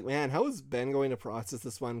curious. I'm like, man, how is Ben going to process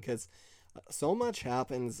this one? Because so much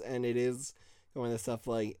happens, and it is going to stuff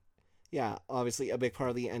like, yeah, obviously a big part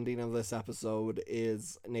of the ending of this episode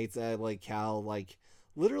is Nate's like Cal like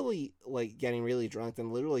literally like getting really drunk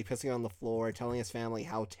and literally pissing on the floor, telling his family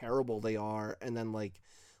how terrible they are, and then like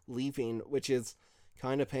leaving, which is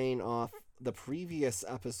kind of paying off the previous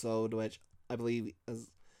episode, which I believe,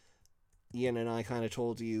 as Ian and I kind of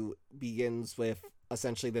told you, begins with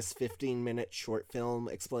essentially this 15-minute short film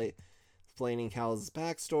explaining Cal's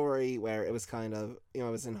backstory, where it was kind of, it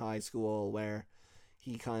was in high school, where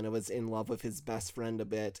he kind of was in love with his best friend a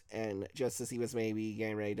bit, and just as he was maybe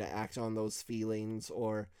getting ready to act on those feelings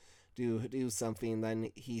or do something, then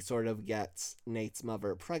he sort of gets Nate's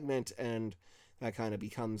mother pregnant, and that kind of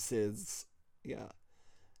becomes his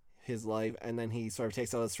life, and then he sort of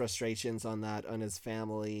takes all his frustrations on that on his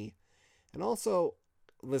family. And also,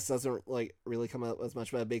 this doesn't like really come up as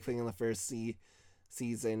much, but a big thing in the first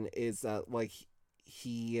season is that like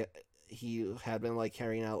he had been like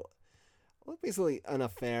carrying out basically an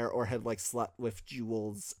affair, or had like slept with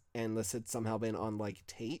Jules, and this had somehow been on like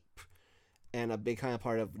tape. And a big kind of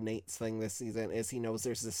part of Nate's thing this season is he knows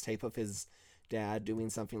there's this tape of his dad doing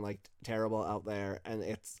something like terrible out there, and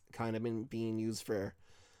it's kind of been being used for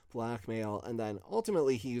blackmail, and then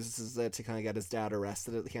ultimately he uses it to kind of get his dad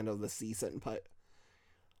arrested at the end of the season. But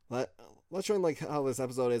let's show like how this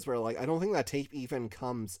episode is, where like I don't think that tape even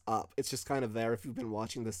comes up. It's just kind of there if you've been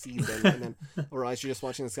watching the season, and then otherwise you're just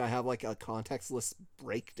watching this guy have like a contextless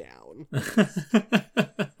breakdown.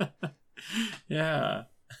 Yeah.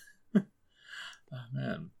 Oh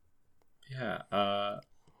man. Yeah.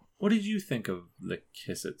 What did you think of the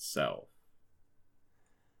kiss itself?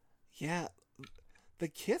 Yeah, the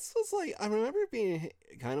kiss was like, I remember it being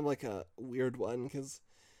kind of like a weird one, because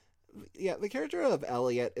the character of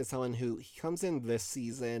Elliot is someone who he comes in this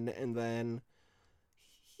season, and then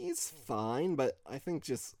he's fine, but I think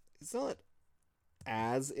just he's not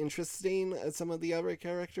as interesting as some of the other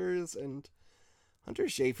characters, and Hunter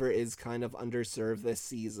Schafer is kind of underserved this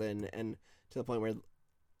season, and to the point where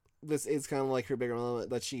this is kind of like her bigger moment,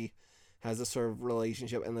 that she has a sort of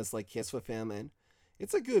relationship and this like kiss with him, and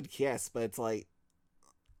it's a good kiss, but it's like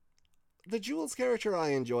the Jules character I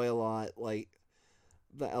enjoy a lot. Like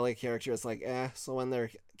the Elliot character is like so when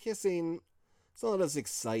they're kissing, it's not as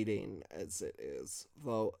exciting as it is,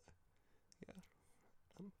 though. Yeah,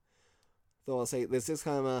 though I'll say this is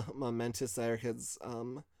kind of a momentous there, because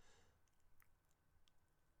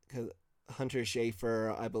Hunter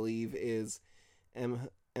Schafer, I believe, is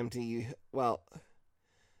empty. Well,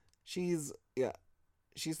 she's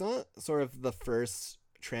not sort of the first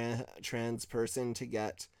trans person to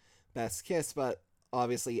get Best Kiss, but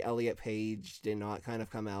obviously Elliot Page did not kind of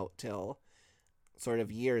come out till sort of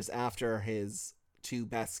years after his 2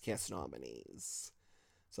 Best Kiss nominees.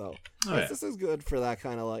 So this is good for that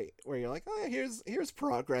kind of like where you're like, oh, here's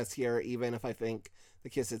progress here, even if I think the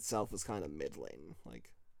kiss itself was kind of middling.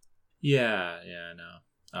 Like, yeah, no.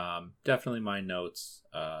 Definitely my notes.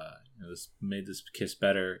 This made this kiss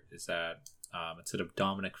better is that instead of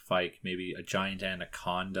Dominic Fike, maybe a giant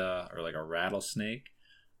anaconda or like a rattlesnake.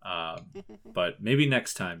 But maybe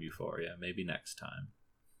next time, Euphoria. Maybe next time.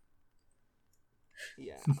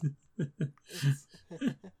 Yeah.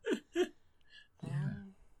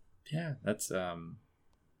 Yeah. That's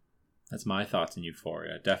my thoughts in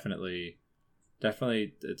Euphoria. Definitely,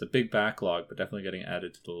 it's a big backlog, but definitely getting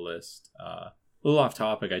added to the list. A little off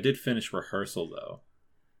topic. I did finish Rehearsal though.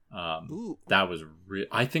 That was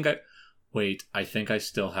I think I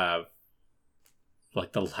still have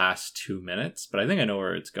like the last 2 minutes, but I think I know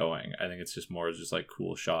where it's going. I think it's just more just like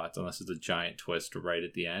cool shots, unless it's a giant twist right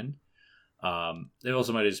at the end. It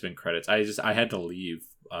also might have just been credits. I had to leave,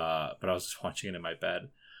 but I was just watching it in my bed.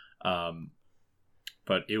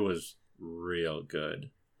 But it was real good.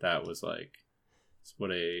 That was like,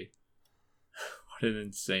 what an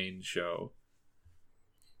insane show.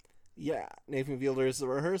 Yeah, Nathan Fielder's The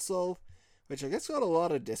Rehearsal, which I guess got a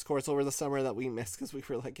lot of discourse over the summer that we missed because we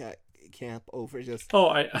were like at camp over just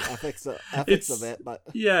ethics of it. But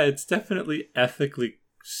yeah, it's definitely ethically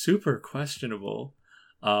super questionable,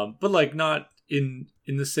 but like not in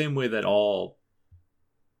the same way that all,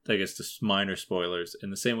 I guess, just minor spoilers, in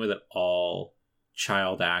the same way that all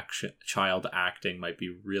child acting might be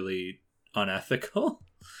really unethical.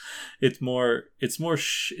 It's more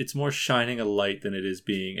shining a light than it is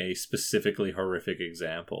being a specifically horrific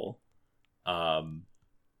example.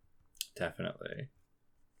 Definitely.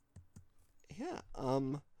 Yeah.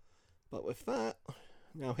 But with that,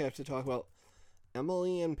 now we have to talk about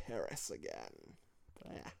Emily in Paris again.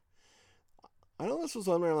 I know this was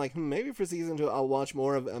one where I'm like, maybe for season 2 I'll watch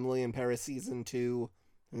more of Emily in Paris season 2,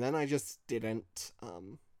 and then I just didn't.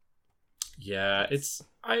 Yeah, it's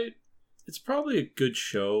probably a good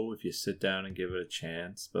show if you sit down and give it a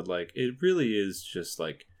chance, but like it really is just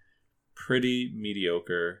like pretty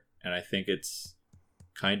mediocre, and I think it's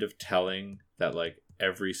kind of telling that like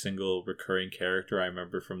every single recurring character I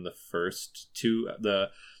remember from the first 2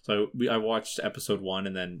 I watched episode 1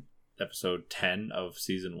 and then episode 10 of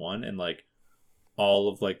season 1, and like all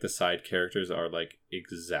of like the side characters are like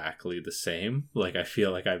exactly the same. Like I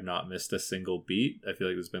feel like I've not missed a single beat. I feel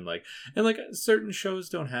like there's been like, and like certain shows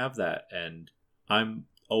don't have that, and I'm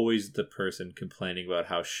always the person complaining about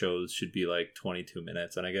how shows should be like 22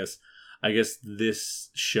 minutes, and I guess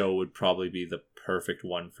this show would probably be the perfect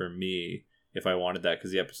one for me if I wanted that,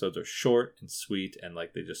 because the episodes are short and sweet and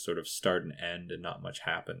like they just sort of start and end and not much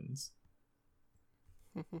happens.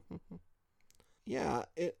 Yeah,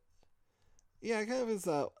 it kind of is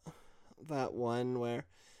that one where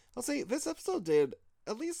I'll say this episode did,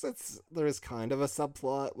 at least there is kind of a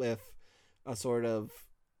subplot with a sort of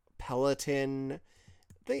Peloton.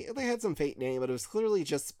 They had some fake name, but it was clearly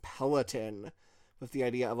just Peloton, with the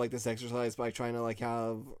idea of like this exercise by trying to like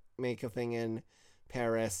make a thing in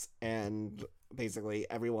Paris, and basically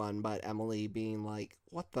everyone but Emily being like,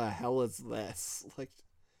 what the hell is this? Like,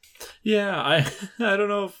 yeah, I don't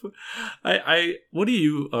know if I what do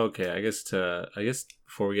you, okay, I guess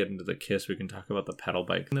before we get into the kiss we can talk about the pedal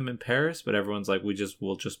bike them in Paris, but everyone's like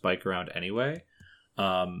we'll just bike around anyway.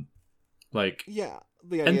 Like, yeah,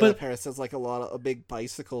 the idea that Paris has like a big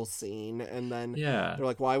bicycle scene, and then yeah, they're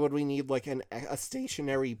like, why would we need like a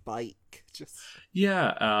stationary bike? Just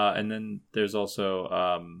yeah, and then there's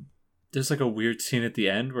also there's like a weird scene at the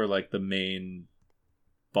end where like the main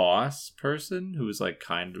boss person, who is like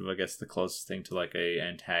kind of, I guess, the closest thing to like a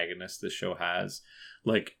antagonist this show has,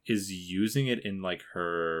 like is using it in like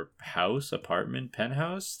her apartment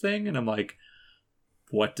penthouse thing, and I'm like,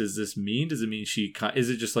 what does this mean? Does it mean is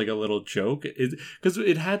it just like a little joke? Because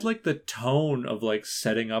it had like the tone of like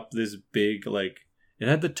setting up this big, like it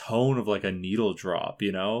had the tone of like a needle drop,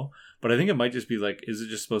 you know? But I think it might just be like, is it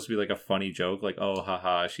just supposed to be like a funny joke? Like, oh,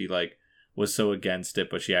 haha, she like was so against it,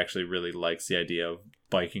 but she actually really likes the idea of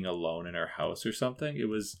biking alone in her house or something. It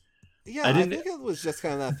was... Yeah, I think it was just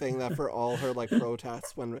kind of that thing that for all her like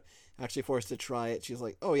protests, when actually forced to try it, she's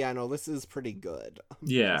like, oh yeah, no, this is pretty good.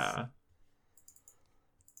 Yeah.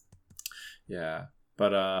 Yeah.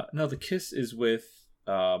 But no, the kiss is with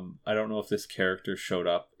I don't know if this character showed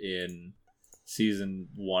up in season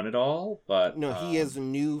 1 at all, but no, he is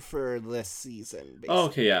new for this season, basically. Oh,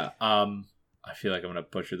 okay, yeah. I feel like I'm gonna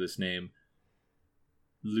butcher this name.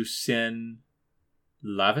 Lucien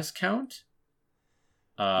Laviscount?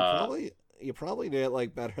 You probably did it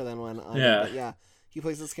like better than when I did, but yeah, he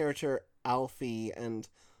plays this character Alfie, and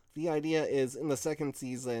the idea is in the second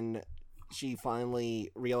season she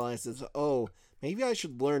finally realizes, oh, maybe I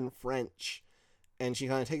should learn French, and she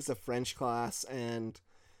kind of takes a French class, and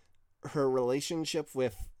her relationship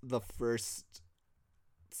with the first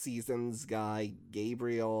season's guy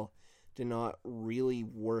Gabriel did not really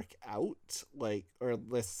work out, like, or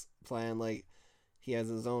this plan, like, he has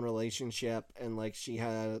his own relationship, and like she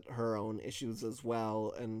had her own issues as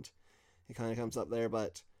well, and it kind of comes up there.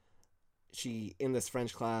 But she, in this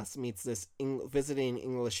French class, meets this visiting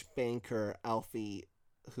English banker Alfie,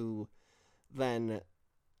 who then,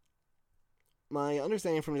 my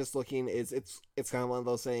understanding from just looking is it's kind of one of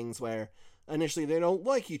those things where initially they don't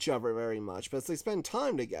like each other very much, but as they spend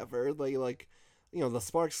time together, they like, you know, the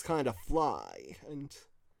sparks kind of fly. And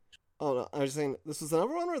oh no, I was saying, this was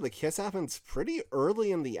another one where the kiss happens pretty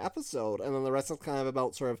early in the episode, and then the rest is kind of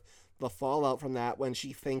about sort of the fallout from that when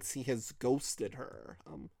she thinks he has ghosted her.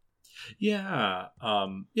 Yeah,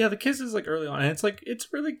 the kiss is like early on, and it's like,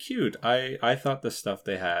 it's really cute. I thought the stuff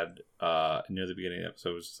they had near the beginning of the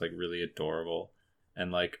episode was just like really adorable,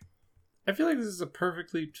 and like I feel like this is a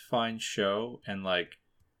perfectly fine show, and like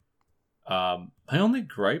my only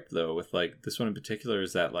gripe though with like this one in particular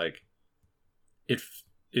is that like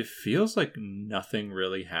it feels like nothing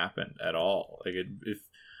really happened at all. Like if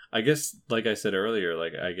I guess, like I said earlier,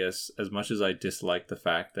 like I guess as much as I dislike the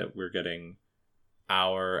fact that we're getting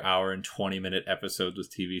hour and 20-minute episodes with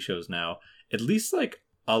TV shows now, at least like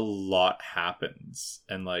a lot happens,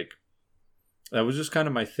 and like that was just kind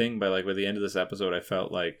of my thing. By the end of this episode, I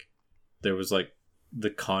felt like there was like the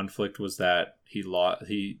conflict was that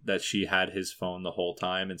that she had his phone the whole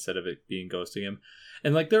time instead of it being ghosting him,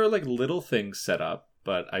 and like there are like little things set up,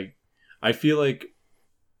 but I feel like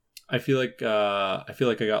I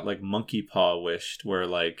got like monkey paw wished, where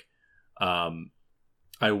like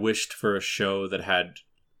I wished for a show that had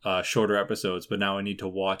shorter episodes, but now I need to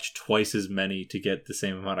watch twice as many to get the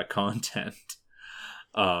same amount of content.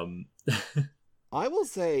 I will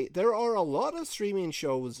say there are a lot of streaming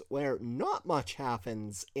shows where not much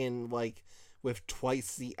happens in like with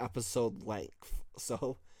twice the episode length.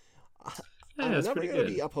 So I'm never going to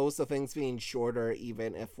be opposed to things being shorter,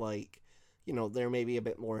 even if like, you know, there may be a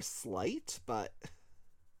bit more slight, but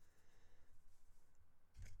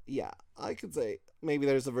yeah, I could say maybe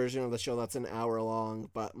there's a version of the show that's an hour long,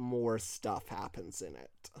 but more stuff happens in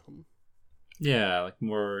it. Yeah, like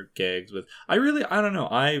more gags with. I don't know.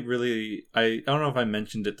 I don't know if I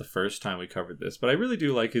mentioned it the first time we covered this, but I really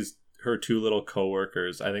do like her two little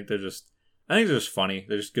coworkers. I think they're just funny.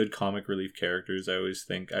 They're just good comic relief characters. They always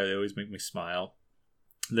make me smile.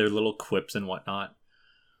 Their little quips and whatnot.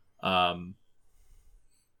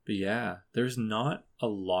 But yeah, there's not a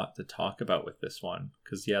lot to talk about with this one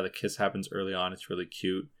because the kiss happens early on. It's really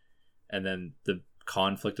cute, and then the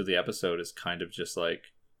conflict of the episode is kind of just like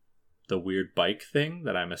the weird bike thing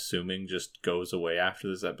that I'm assuming just goes away after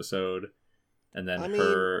this episode, and then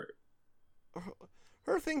her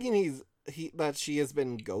thinking that she has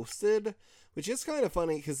been ghosted, which is kind of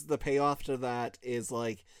funny because the payoff to that is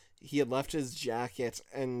like he had left his jacket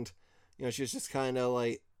and she was just kind of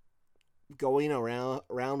like going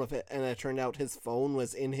around with it, and it turned out his phone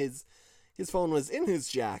was in his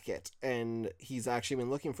jacket, and he's actually been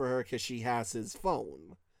looking for her because she has his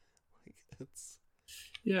phone. Like, it's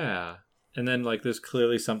and then like there's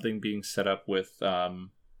clearly something being set up with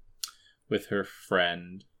her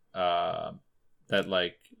friend that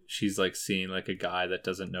like she's like seeing like a guy that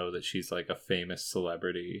doesn't know that she's like a famous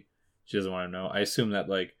celebrity. She doesn't want to know. I assume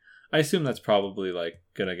that's probably like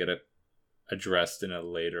gonna get addressed in a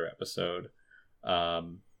later episode. But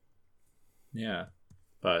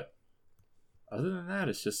other than that,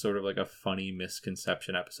 it's just sort of like a funny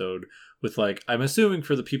misconception episode with like, I'm assuming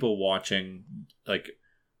for the people watching like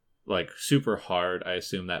super hard, I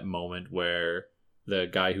assume that moment where the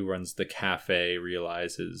guy who runs the cafe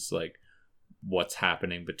realizes like what's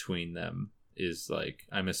happening between them is like,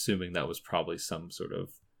 I'm assuming that was probably some sort of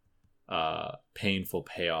painful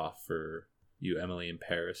payoff for you Emily in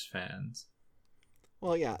Paris fans.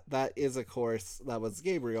 Well, yeah, that is, of course, that was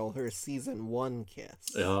Gabriel, her season 1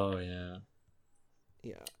 kiss. Oh, yeah.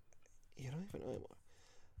 Yeah. You don't even know anymore.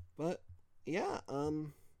 But, yeah,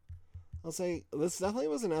 I'll say this definitely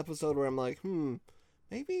was an episode where I'm like,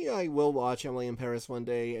 maybe I will watch Emily in Paris one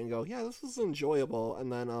day and go, yeah, this was enjoyable,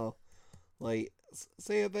 and then I'll, like,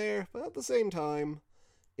 say it there. But at the same time,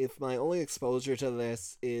 if my only exposure to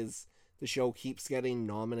this is the show keeps getting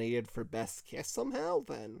nominated for Best Kiss somehow,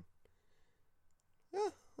 then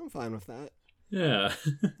I'm fine with that. Yeah.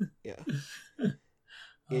 Yeah.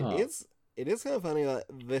 It is kind of funny that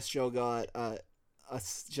this show got a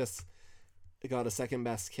second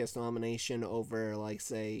Best Kiss nomination over, like,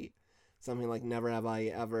 say, something like Never Have I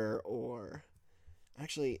Ever, or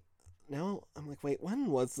actually, now I'm like, wait, when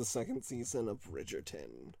was the second season of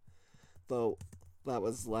Bridgerton? Though that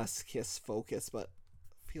was less Kiss focus, but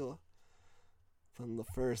I feel than the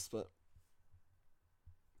first, but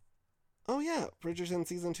oh yeah, Bridgerton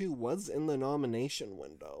season 2 was in the nomination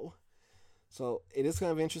window. So it is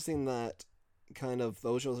kind of interesting that kind of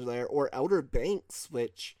those shows are there. Or Outer Banks,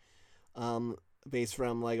 which based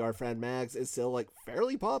from like our friend Mags is still like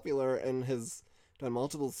fairly popular and has done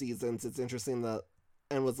multiple seasons. It's interesting that,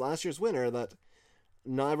 and was last year's winner, that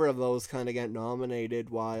neither of those kind of get nominated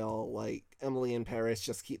while like Emily in Paris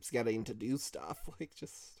just keeps getting to do stuff. Like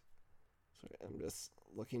I'm just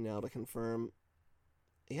looking now to confirm.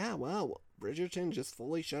 Yeah, wow, Bridgerton just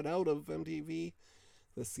fully shut out of MTV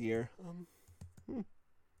this year.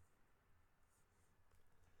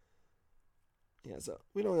 Yeah, so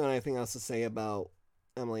we don't got anything else to say about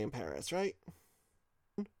Emily in Paris, right?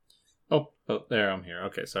 Oh, there, I'm here.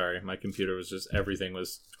 Okay, sorry. My computer was just, everything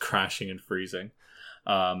was crashing and freezing.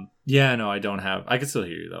 I don't have, I can still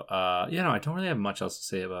hear you though. I don't really have much else to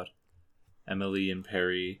say about Emily and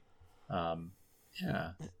Perry.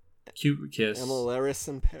 Cute kiss. Emilaris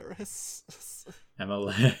in Paris.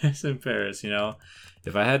 Emilaris in Paris,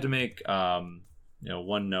 if I had to make,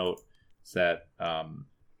 one note is that,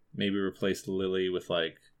 maybe replace Lily with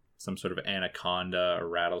like some sort of anaconda or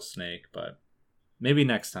rattlesnake, but maybe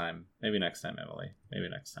next time, Emily. Maybe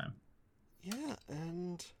next time. Yeah,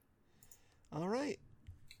 and all right.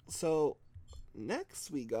 So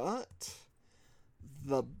next we got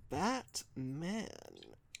The Batman.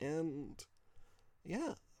 And yeah,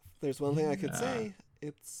 if there's one thing I could say,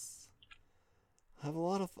 it's have a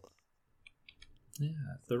lot of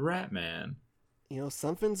the Rat Man.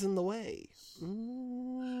 Something's in the way.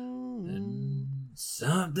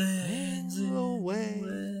 Something's in the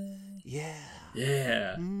way. Yeah.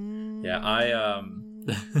 Yeah. Yeah,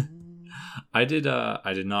 I did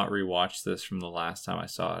not rewatch this from the last time I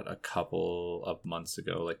saw it a couple of months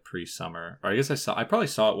ago, like pre-summer. Or I guess I probably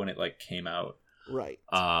saw it when it like came out. Right.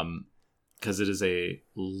 Because it is a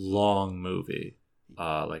long movie.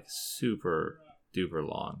 Like super duper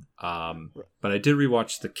long. But I did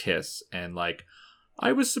rewatch The Kiss, and like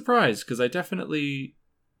I was surprised because I definitely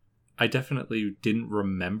I definitely didn't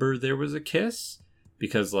remember there was a kiss,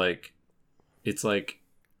 because like it's like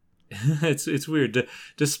it's weird.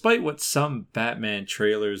 Despite what some Batman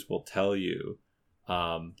trailers will tell you,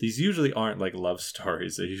 these usually aren't like love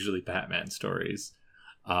stories. They're usually Batman stories,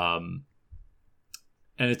 and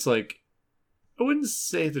it's like, I wouldn't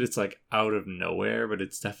say that it's like out of nowhere, but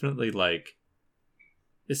it's definitely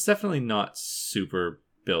not super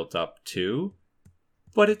built up to.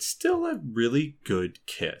 But it's still a really good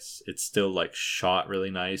kiss. It's still like shot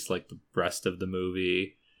really nice, like the rest of the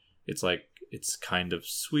movie. It's kind of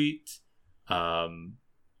sweet. I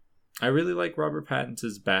really like Robert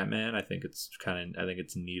Pattinson's Batman. I think it's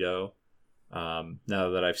neato. Now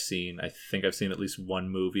that I think I've seen at least one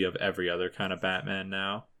movie of every other kind of Batman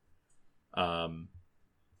now.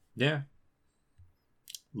 Yeah.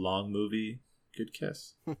 Long movie, good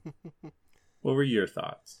kiss. What were your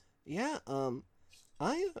thoughts? Yeah,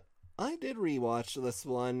 I did rewatch this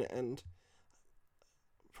one and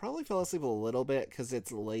probably fell asleep a little bit because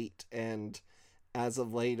it's late, and as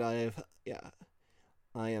of late I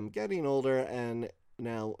am getting older and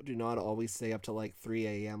now do not always stay up till like 3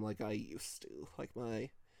 a.m. like I used to. Like my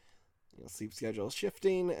sleep schedule is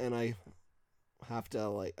shifting and I have to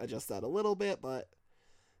like adjust that a little bit, but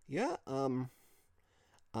yeah,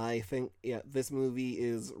 I think this movie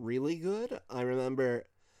is really good. I remember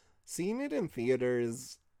seeing it in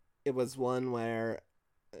theaters. It was one where,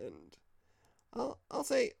 and I'll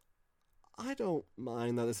say, I don't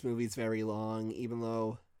mind that this movie's very long, even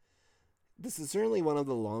though this is certainly one of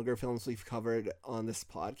the longer films we've covered on this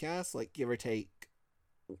podcast, like give or take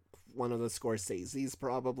one of the Scorsese's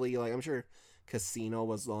probably. Like I'm sure Casino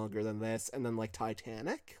was longer than this, and then like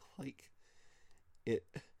Titanic, like it,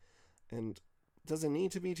 and does it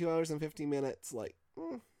need to be 2 hours and 50 minutes? Like,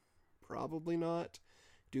 probably not.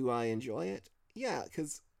 Do I enjoy it? Yeah,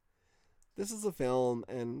 because this is a film,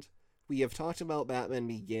 and we have talked about Batman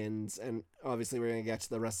Begins, and obviously we're going to get to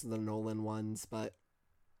the rest of the Nolan ones, but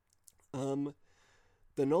the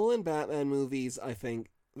Nolan Batman movies, I think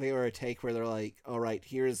they are a take where they're like, all right,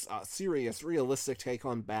 here's a serious, realistic take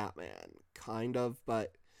on Batman, kind of,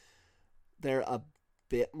 but they're a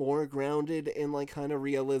bit more grounded in like kind of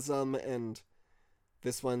realism, and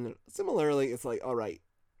this one, similarly, it's like, all right,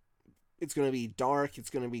 it's going to be dark, it's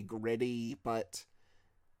going to be gritty, but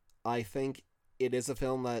I think it is a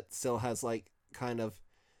film that still has like kind of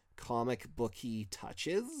comic booky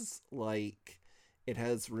touches. Like it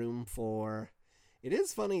has room for. It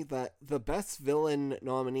is funny that the best villain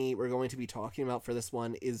nominee we're going to be talking about for this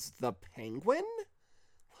one is the Penguin.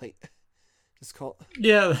 Like, just call.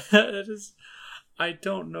 Yeah, that is. I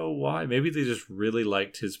don't know why. Maybe they just really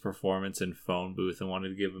liked his performance in Phone Booth and wanted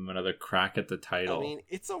to give him another crack at the title. I mean,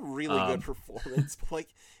 it's a really good performance, but like,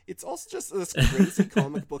 it's also just this crazy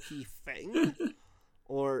comic booky thing.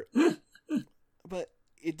 But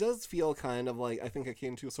it does feel kind of like, I think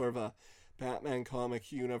akin to sort of a Batman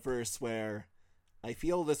comic universe where I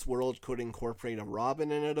feel this world could incorporate a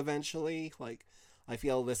Robin in it eventually. Like, I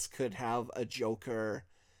feel this could have a Joker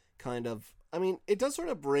kind of. I mean, it does sort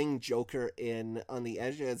of bring Joker in on the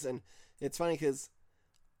edges, and it's funny because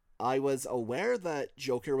I was aware that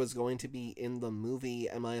Joker was going to be in the movie,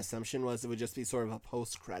 and my assumption was it would just be sort of a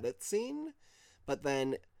post-credit scene, but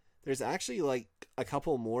then there's actually, like, a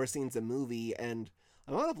couple more scenes in the movie, and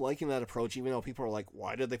I wound up liking that approach, even though people are like,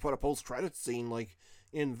 why did they put a post-credit scene, like,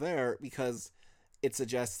 in there? Because it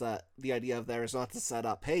suggests that the idea of there is not to set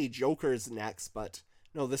up, hey, Joker's next, but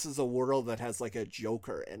no, this is a world that has, like, a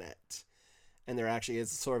Joker in it. And there actually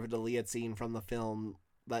is sort of a deleted scene from the film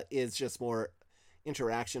that is just more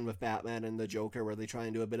interaction with Batman and the Joker, where they try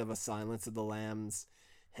and do a bit of a Silence of the Lambs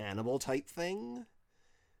Hannibal type thing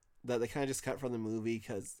that they kind of just cut from the movie,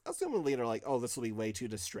 because assumingly they're like, oh, this will be way too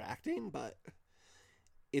distracting, but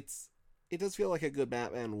it does feel like a good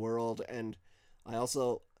Batman world. And I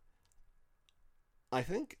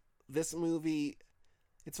think this movie,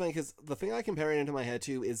 it's funny because the thing I compare it into my head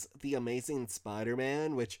to is The Amazing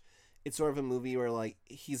Spider-Man, which it's sort of a movie where, like,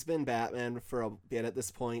 he's been Batman for a bit at this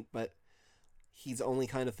point, but he's only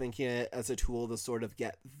kind of thinking it as a tool to sort of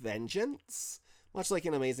get vengeance. Much like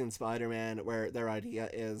in Amazing Spider-Man, where their idea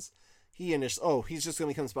is he's just going to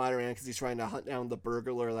become Spider-Man because he's trying to hunt down the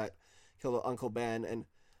burglar that killed Uncle Ben. And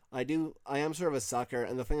I am sort of a sucker,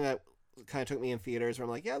 and the thing that kind of took me in theaters where I'm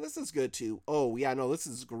like, yeah, this is good too. Oh, yeah, no, this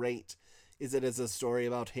is great. Is it as a story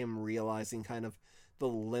about him realizing kind of the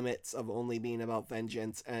limits of only being about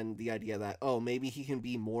vengeance, and the idea that, oh, maybe he can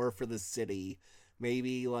be more for the city.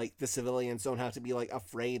 Maybe, like, the civilians don't have to be, like,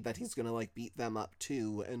 afraid that he's gonna, like, beat them up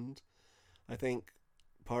too. And I think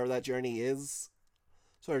part of that journey is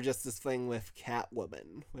sort of just this thing with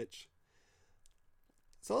Catwoman, which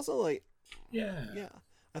It's also like, Yeah. yeah,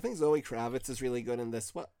 I think Zoe Kravitz is really good in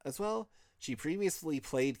this as well. She previously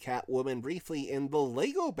played Catwoman briefly in the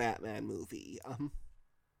Lego Batman movie.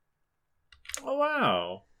 Oh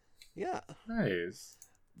wow. Yeah, Nice.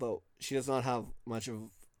 though she does not have much of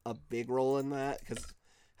a big role in that. Because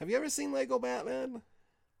have you ever seen Lego Batman?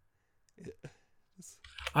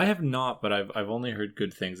 I have not, but I've only heard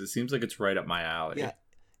good things. It seems like it's right up my alley. Yeah,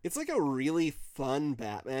 it's like a really fun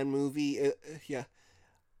Batman movie. Yeah,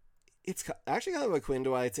 it's actually kind of akin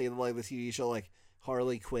to, I'd say, like the TV show like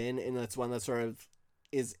Harley Quinn, and that's one that sort of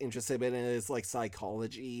is interested in is like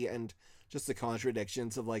psychology and just the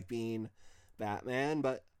contradictions of like being Batman.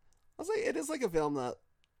 But I'll say it is like a film that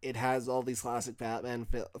it has all these classic Batman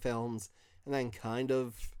films, and then kind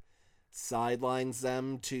of sidelines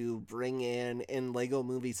them to bring in Lego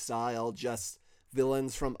movie style just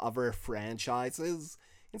villains from other franchises.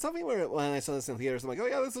 And something where when I saw this in theaters, I'm like, oh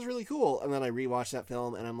yeah, this is really cool. And then I rewatched that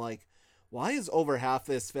film and I'm like, why is over half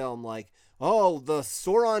this film like, oh, the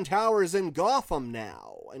Sauron Tower's in Gotham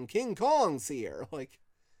now and King Kong's here? Like,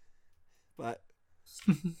 but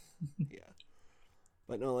yeah.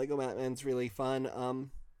 But no, Lego Batman's really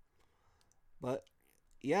fun. But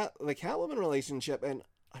yeah, the Catwoman relationship, and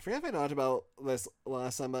I forget if I talked about this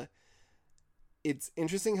last time, but it's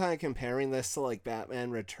interesting kind of comparing this to like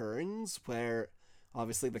Batman Returns, where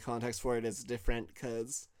obviously the context for it is different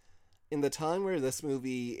because in the time where this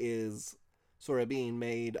movie is sort of being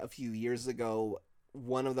made a few years ago,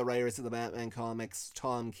 one of the writers of the Batman comics,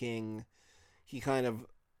 Tom King, he kind of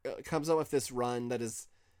comes up with this run that is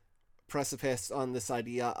precipice on this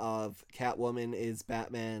idea of Catwoman is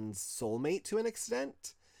Batman's soulmate to an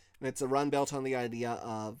extent. And it's a run built on the idea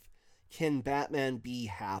of, can Batman be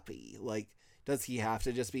happy? Like, does he have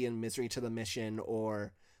to just be in misery to the mission,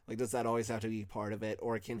 or like does that always have to be part of it,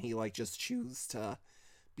 or can he like just choose to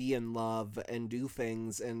be in love and do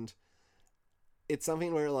things? And it's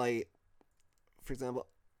something where, like, for example,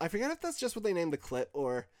 I forget if that's just what they named the clip,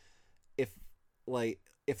 or if like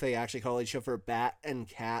if they actually call each other Bat and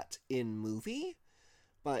Cat in movie,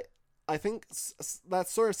 but I think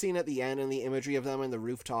that's sort of seen at the end in the imagery of them in the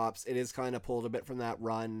rooftops. It is kind of pulled a bit from that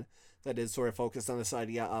run that is sort of focused on this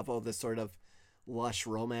idea of, oh, this sort of lush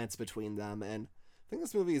romance between them. And I think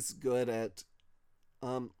this movie is good at,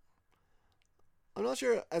 I'm not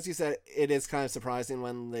sure, as you said, it is kind of surprising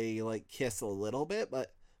when they like kiss a little bit, but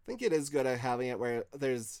I think it is good at having it where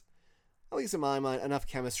there's, at least in my mind, enough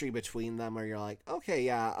chemistry between them where you're like, okay,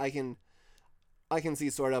 yeah, I can see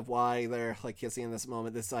sort of why they're like kissing in this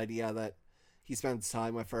moment. This idea that he spends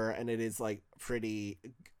time with her, and it is like pretty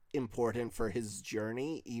important for his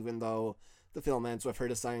journey, even though the film ends with her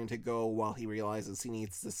deciding to go while he realizes he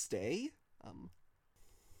needs to stay.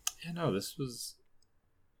 Yeah, no, this was.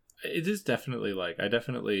 It is definitely like I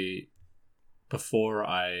definitely before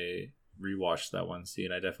I rewatched that one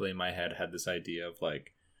scene, I definitely in my head had this idea of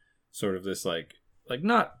like sort of this like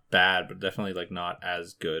not bad, but definitely like not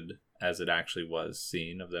as good as it actually was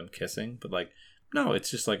scene of them kissing. But like no,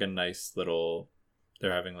 it's just like a nice little.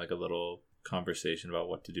 They're having like a little conversation about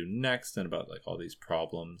what to do next and about like all these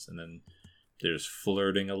problems, and then they're just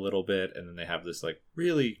flirting a little bit, and then they have this like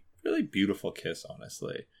really really beautiful kiss,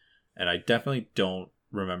 honestly. And I definitely don't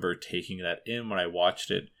remember taking that in when I watched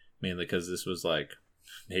it, mainly because this was like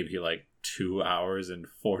maybe like 2 hours and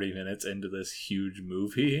 40 minutes into this huge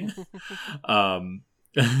movie. And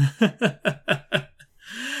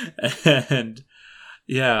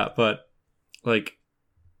yeah, but like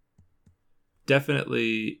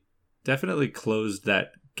definitely closed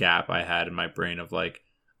that gap I had in my brain of like,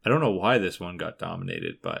 I don't know why this one got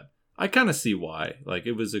dominated, but I kind of see why. Like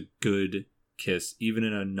it was a good kiss even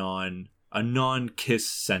in a non kiss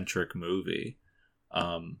centric movie,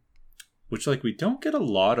 which like we don't get a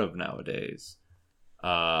lot of nowadays.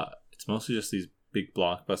 It's mostly just these big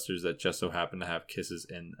blockbusters that just so happen to have kisses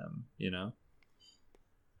in them, you know?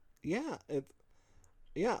 Yeah,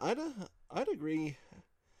 I'd agree.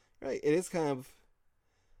 Right, it is kind of,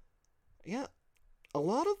 yeah, a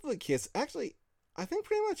lot of the kiss, actually, I think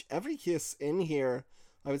pretty much every kiss in here,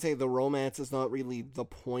 I would say the romance is not really the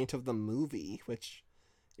point of the movie, which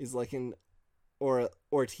is like in, or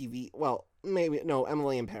TV, well, maybe, no,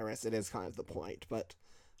 Emily in Paris, it is kind of the point, but,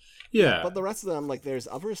 Yeah. but the rest of them, like, there's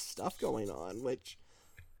other stuff going on, which,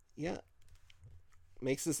 yeah,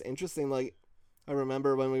 makes this interesting. Like, I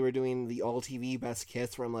remember when we were doing the all TV best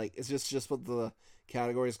kiss, where I'm like, is this just what the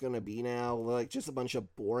category is going to be now? Like, just a bunch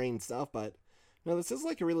of boring stuff, but no, this is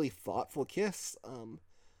like a really thoughtful kiss,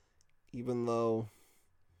 even though,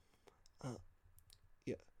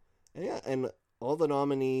 yeah, and yeah, and all the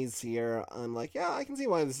nominees here, I'm like, yeah, I can see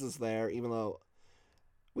why this is there, even though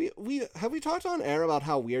We talked on air about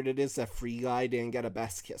how weird it is that Free Guy didn't get a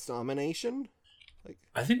Best Kiss nomination. Like,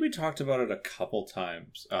 I think we talked about it a couple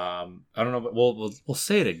times. I don't know, but we'll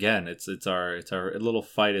say it again. It's our little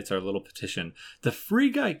fight. It's our little petition. The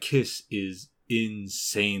Free Guy kiss is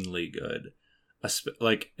insanely good.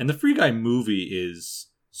 And the Free Guy movie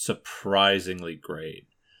is surprisingly great.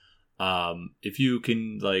 If you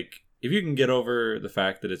can get over the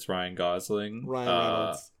fact that it's Ryan Gosling,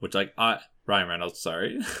 Ryan Reynolds,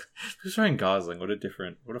 sorry, who's Ryan Gosling? What a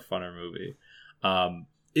funner movie.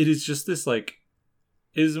 It is just this like.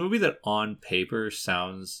 It is a movie that on paper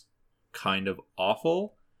sounds kind of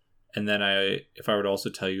awful. And then if I would also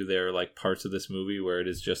tell you there are like parts of this movie where it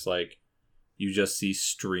is just like, you just see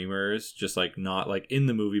streamers just like not like in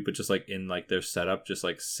the movie, but just like in like their setup, just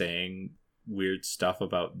like saying weird stuff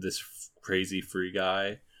about this crazy Free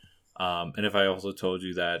Guy. And if I also told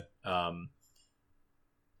you that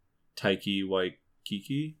Taiki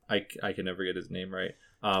Waikiki, I can never get his name right,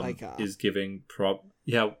 is giving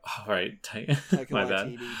yeah, all right. My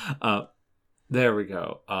bad. There we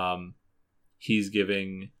go. He's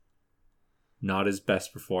giving not his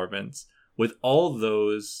best performance. With all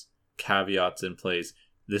those caveats in place,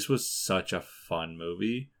 this was such a fun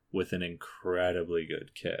movie with an incredibly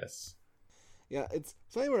good kiss. Yeah, it's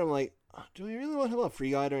funny where I'm like, do we really want to talk about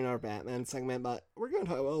Free Guy during our Batman segment? But we're going to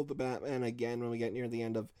talk about the Batman again when we get near the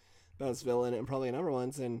end of Best Villain and probably another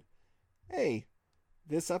ones. And hey,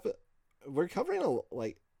 this episode, we're covering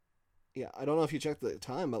I don't know if you checked the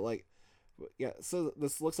time, but so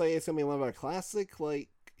this looks like it's gonna be one of our classic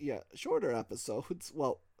shorter episodes.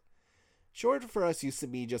 Well, short for us used to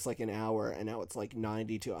be just like an hour, and now it's like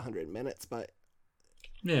 90 to 100 minutes. But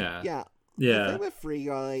the thing with Free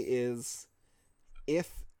Guy is,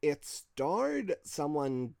 if it starred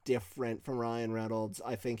someone different from Ryan Reynolds,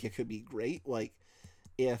 I think it could be great. Like,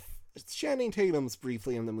 if Channing Tatum's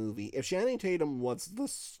briefly in the movie. If Channing Tatum was the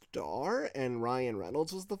star and Ryan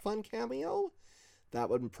Reynolds was the fun cameo, that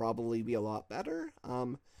would probably be a lot better.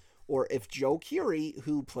 Or if Joe Keery,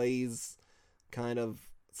 who plays kind of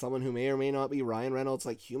someone who may or may not be Ryan Reynolds'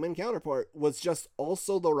 like human counterpart, was just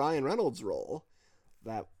also the Ryan Reynolds role,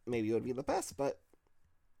 that maybe would be the best. But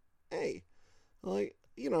hey,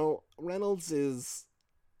 Reynolds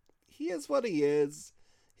he is what he is.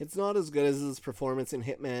 It's not as good as his performance in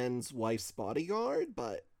Hitman's Wife's Bodyguard,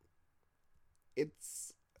 but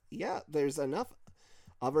there's enough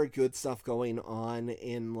other good stuff going on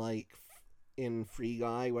in Free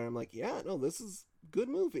Guy where I'm like, yeah, no, this is a good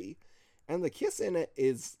movie. And the kiss in it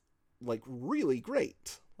is like really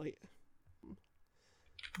great. I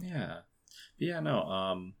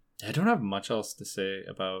don't have much else to say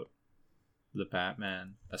about the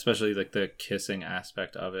Batman, especially like the kissing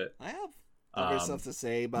aspect of it. I have other stuff to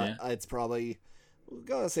say, but it's probably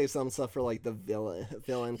gotta save some stuff for like the villain.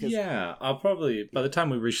 I'll probably, by the time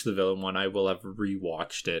we reach the villain one, I will have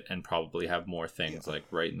rewatched it and probably have more things like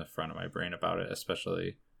right in the front of my brain about it,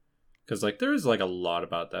 especially because like there is like a lot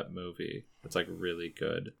about that movie that's like really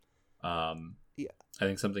good. I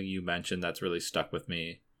think something you mentioned that's really stuck with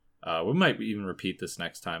me. We might even repeat this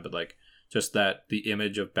next time, but like just that the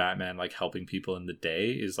image of Batman like helping people in the day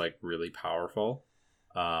is like really powerful.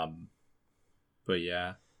 But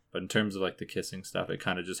in terms of like the kissing stuff, it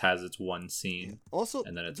kind of just has its one scene. Also,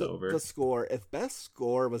 and then it's over. The score, if best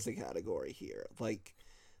score was a category here, like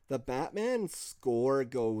the Batman score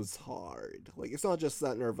goes hard. Like, it's not just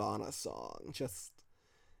that Nirvana song, just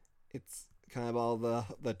it's kind of all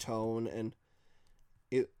the tone, and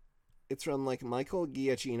it's from like Michael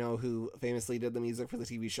Giacchino, who famously did the music for the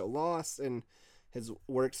TV show Lost, and has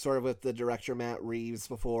worked sort of with the director Matt Reeves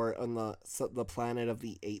before on the Planet of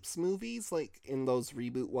the Apes movies, like in those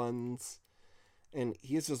reboot ones, and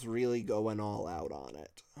he's just really going all out on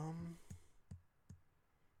it.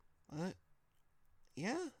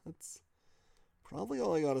 That's probably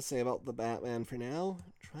all I gotta say about the Batman for now.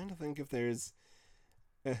 I'm trying to think if there's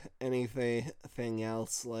anything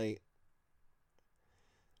else. Like,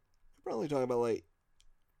 I'll probably talk about like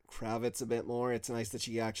Kravitz a bit more. It's nice that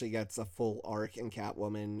she actually gets a full arc, and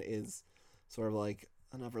Catwoman is sort of like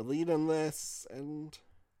another lead in this. And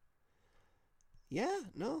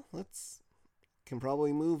let's can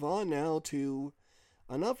probably move on now to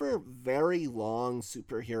another very long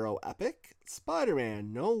superhero epic,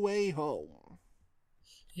 Spider-Man No Way Home.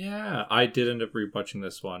 Yeah, I did end up rewatching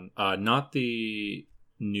this one. Not the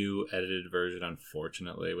new edited version,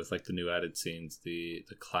 unfortunately, with like the new added scenes, the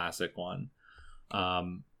classic one.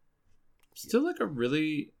 Still like a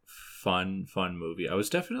really fun movie. I was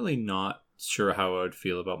definitely not sure how I would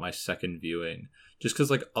feel about my second viewing, just because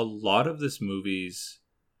like a lot of this movie's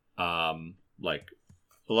like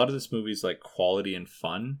a lot of this movie's like quality and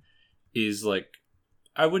fun is like,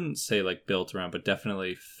 I wouldn't say like built around, but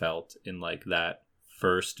definitely felt in like that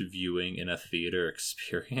first viewing in a theater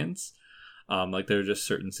experience. Like there are just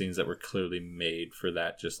certain scenes that were clearly made for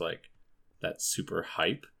that, just like that super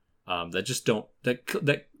hype. That just don't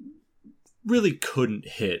that really couldn't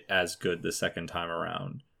hit as good the second time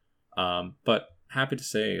around. But happy to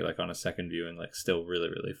say, like on a second viewing, like still really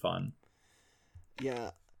really fun.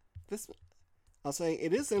 Yeah, this I'll say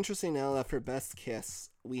it is interesting now that for Best Kiss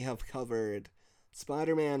we have covered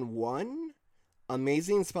Spider-Man 1,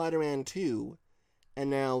 Amazing Spider-Man 2, and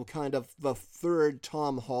now kind of the third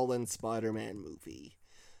Tom Holland Spider-Man movie.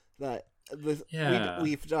 That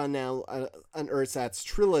we've done now an Ersatz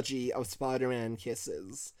trilogy of Spider-Man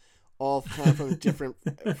kisses, all kind of from different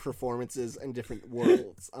performances and different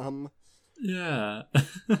worlds. Yeah.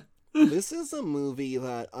 This is a movie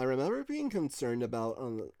that I remember being concerned about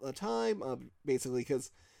on the time, basically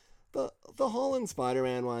because the Holland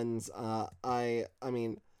Spider-Man ones, I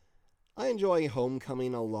mean, I enjoy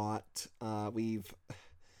Homecoming a lot. We've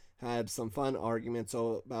had some fun arguments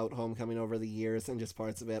about Homecoming over the years and just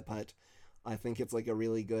parts of it, but I think it's like a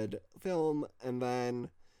really good film. And then,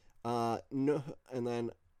 Far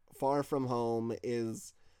From Home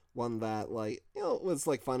is one that, like, you know, was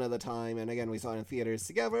like fun at the time, and again we saw it in theaters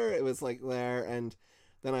together. It was like there, and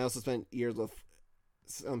then I also spent years with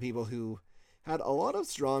some people who had a lot of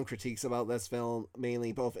strong critiques about this film,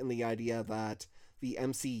 mainly both in the idea that the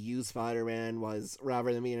MCU Spider-Man was,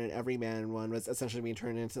 rather than being an everyman one, was essentially being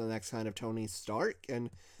turned into the next kind of Tony Stark, and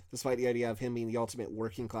despite the idea of him being the ultimate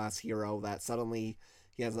working class hero, that suddenly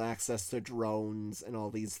he has access to drones and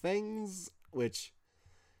all these things, which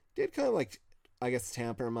did kind of like, I guess,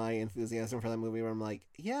 tamper my enthusiasm for that movie, where I'm like,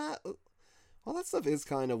 yeah, all that stuff is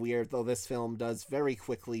kind of weird, though this film does very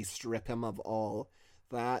quickly strip him of all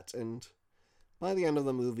that, and by the end of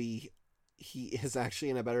the movie, he is actually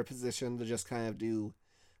in a better position to just kind of do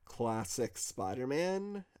classic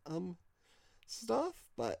Spider-Man stuff,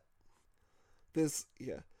 but this,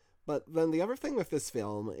 yeah. But then the other thing with this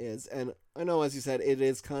film is, and I know, as you said, it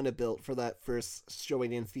is kind of built for that first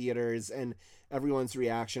showing in theaters and everyone's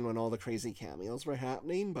reaction when all the crazy cameos were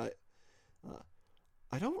happening, but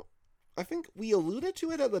I think we alluded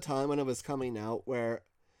to it at the time when it was coming out,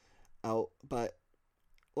 but,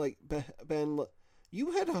 like, Ben,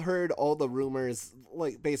 you had heard all the rumors,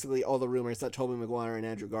 like, basically all the rumors that Tobey Maguire and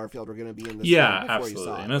Andrew Garfield were going to be in this film before absolutely. you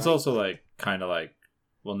saw it, and it's right? also, like, kind of like,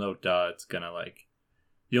 well, no, duh, it's gonna, like,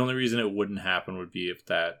 the only reason it wouldn't happen would be if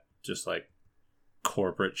that just, like,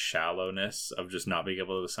 corporate shallowness of just not being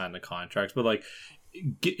able to sign the contracts. But, like,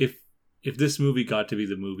 if this movie got to be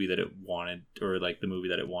the movie that it wanted, or, like, the movie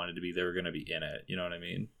that it wanted to be, they were going to be in it. You know what I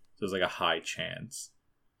mean? So there's, like, a high chance.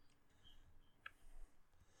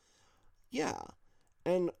 Yeah.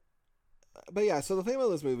 But yeah, so the thing about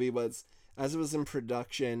this movie was, as it was in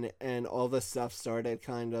production and all this stuff started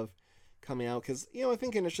kind of coming out, because, you know, I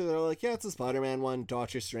think initially they were like, yeah, it's a Spider-Man one,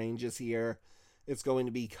 Doctor Strange is here, it's going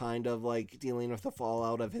to be kind of like dealing with the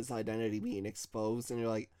fallout of his identity being exposed, and you're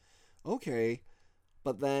like, okay.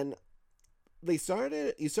 But then you start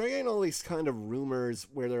getting all these kind of rumors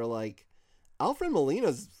where they're like, Alfred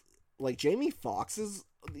Molina's, like, Jamie Foxx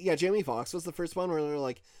was the first one where they're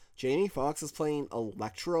like, Jamie Foxx is playing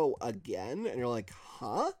Electro again, and you're like,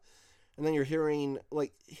 huh? And then you're hearing,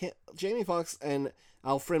 like, Jamie Foxx and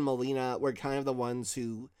Alfred Molina were kind of the ones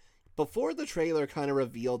who, before the trailer kind of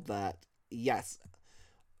revealed that, yes,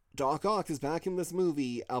 Doc Ock is back in this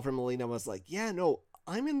movie, Alfred Molina was like, yeah, no,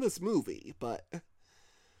 I'm in this movie. But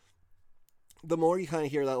the more you kind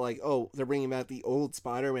of hear that, like, oh, they're bringing back the old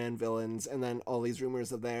Spider-Man villains, and then all these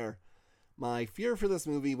rumors are there, my fear for this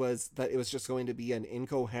movie was that it was just going to be an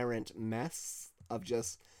incoherent mess of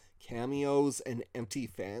just cameos and empty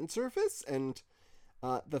fan service. And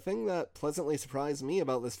the thing that pleasantly surprised me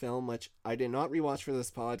about this film, which I did not rewatch for this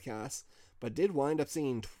podcast, but did wind up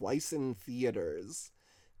seeing twice in theaters,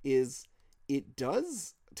 is it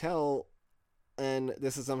does tell, and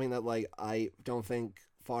this is something that, like, I don't think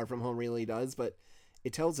Far From Home really does, but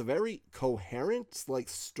it tells a very coherent, like,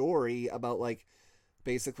 story about, like,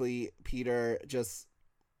 basically Peter just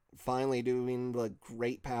finally doing the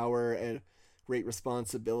great power and great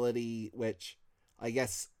responsibility, which I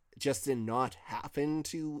guess just did not happen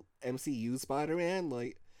to MCU Spider-Man.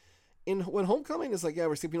 Like, when Homecoming is like, yeah,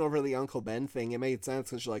 we're skipping over the Uncle Ben thing, it made sense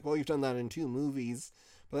because you're like, well, you've done that in 2 movies.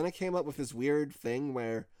 But then it came up with this weird thing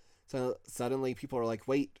where suddenly people are like,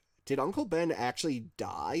 wait, did Uncle Ben actually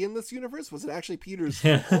die in this universe? Was it actually Peter's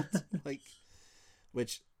fault? Like,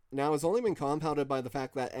 which now has only been compounded by the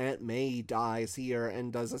fact that Aunt 'May' dies here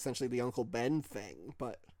and does essentially the Uncle Ben thing.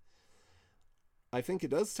 But, I think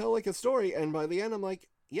it does tell like a story, and by the end I'm like,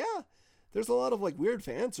 yeah, there's a lot of like weird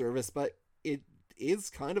fan service, but it is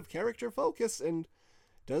kind of character focused and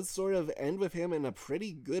does sort of end with him in a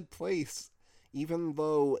pretty good place, even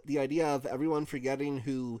though the idea of everyone forgetting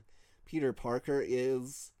who Peter Parker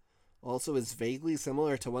is also is vaguely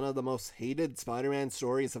similar to one of the most hated Spider-Man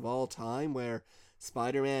stories of all time, where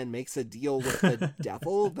Spider-Man makes a deal with the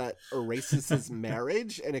devil that erases his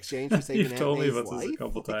marriage in exchange for saving You've Aunt told me May's about this life. a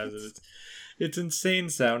couple times, and it's insane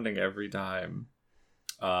sounding every time.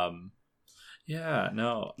 Yeah,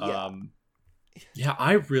 no. Yeah. Yeah,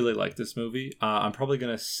 I really like this movie. I'm probably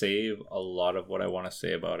gonna save a lot of what I want to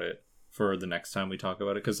say about it for the next time we talk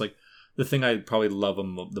about it, because like the thing I probably love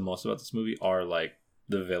the most about this movie are like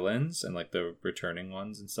the villains and like the returning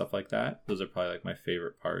ones and stuff like that. Those are probably like my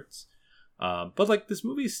favorite parts. But like this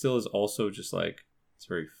movie still is also just like, it's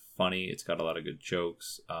very funny. It's got a lot of good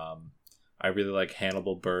jokes. I really like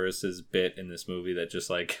Hannibal Buress's bit in this movie, that just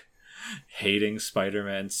like hating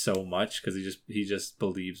Spider-Man so much because he just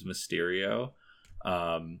believes Mysterio.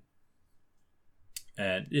 And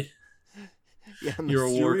Yeah, you're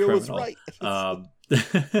a war Mysterio was criminal.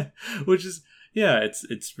 right. Which is, yeah,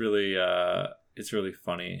 it's really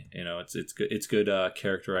funny. You know, it's good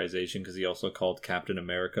characterization, because he also called Captain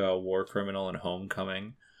America a war criminal in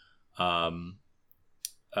Homecoming. Yeah,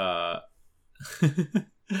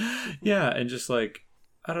 and just like,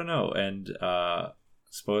 I don't know, and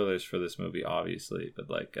spoilers for this movie obviously, but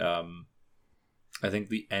like I think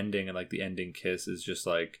the ending and like the ending kiss is just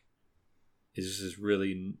this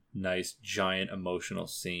really nice giant emotional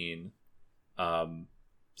scene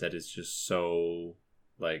that is just so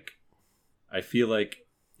like, I feel like,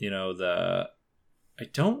 you know, I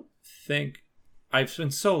don't think, it's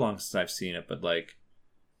been so long since I've seen it, but like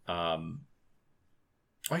I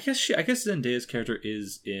guess Zendaya's character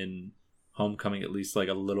is in Homecoming at least like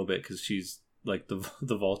a little bit, because she's like the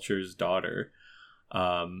Vulture's daughter.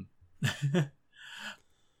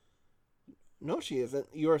 No, she isn't.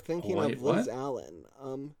 You're thinking Wait, of Liz what? Allen.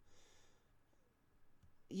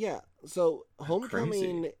 Yeah. So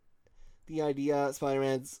Homecoming, Crazy. the idea,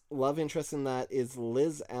 Spider-Man's love interest in that is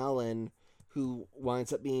Liz Allen, who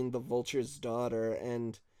winds up being the Vulture's daughter,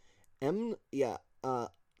 and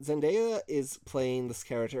Zendaya is playing this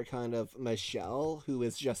character kind of Michelle, who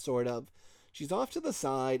is just sort of, she's off to the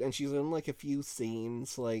side and she's in like a few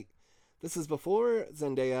scenes. Like, this is before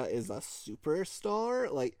Zendaya is a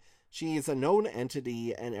superstar. Like, she's a known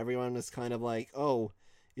entity and everyone is kind of like, oh,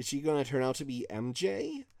 is she gonna turn out to be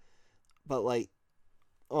MJ? But like,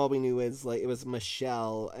 all we knew is like it was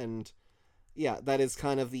Michelle, and yeah, that is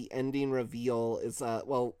kind of the ending reveal. Is that,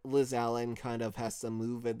 well, Liz Allen kind of has to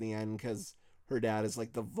move in the end because her dad is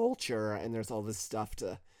like the Vulture, and there's all this stuff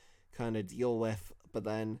to kind of deal with. But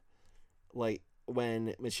then, like,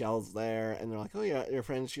 when Michelle's there and they're like, "Oh yeah, your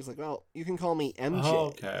friend," she's like, "Well, you can call me MJ." Oh,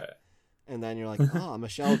 okay. And then you're like, "Ah,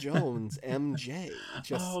 Michelle Jones, MJ."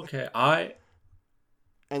 Just Oh, okay.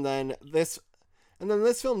 and then this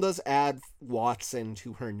film does add Watson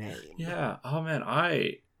to her name. Yeah. Oh man,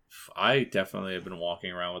 I definitely have been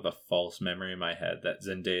walking around with a false memory in my head that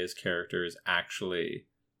Zendaya's character is actually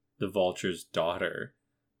the Vulture's daughter.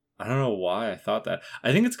 I don't know why I thought that.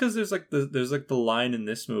 I think it's because there's like the line in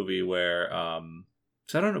this movie where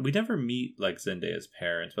so I don't know, we never meet like Zendaya's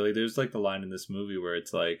parents, but like there's like the line in this movie where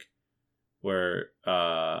it's like where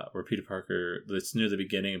Peter Parker, it's near the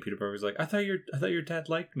beginning, and Peter Parker's like, I thought your dad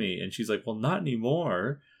liked me, and she's like, well, not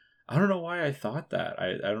anymore. I don't know why I thought that.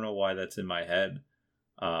 I don't know why that's in my head.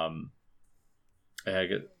 I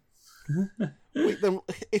get. Wait, then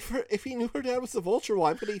if he knew her dad was the Vulture,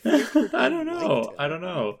 why would he think her dad I don't know. liked him? I don't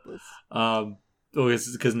know.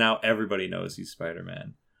 It's because now everybody knows he's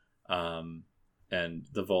Spider-Man, and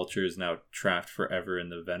the Vulture is now trapped forever in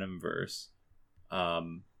the Venomverse.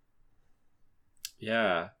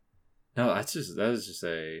 Yeah, no, that is just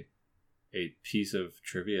a piece of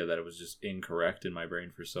trivia that was just incorrect in my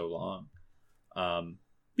brain for so long.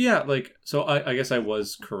 Yeah, like, so I guess I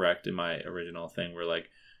was correct in my original thing where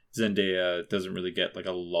like Zendaya doesn't really get like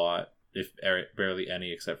a lot, if barely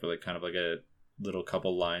any, except for like kind of like a little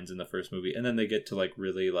couple lines in the first movie, and then they get to like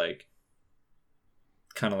really like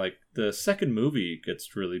kind of like the second movie gets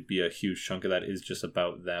to really be a huge chunk of that is just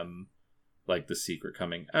about them, like the secret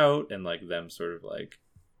coming out and like them sort of like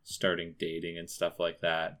starting dating and stuff like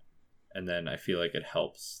that. And then I feel like it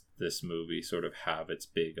helps this movie sort of have its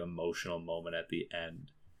big emotional moment at the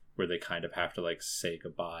end where they kind of have to like say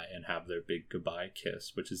goodbye and have their big goodbye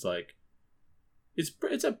kiss, which is like, it's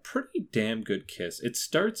a pretty damn good kiss. It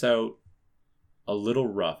starts out a little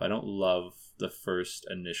rough. I don't love the first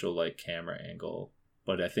initial like camera angle,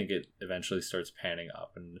 but I think it eventually starts panning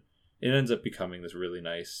up, and it ends up becoming this really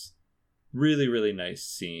nice, really, really nice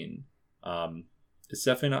scene. It's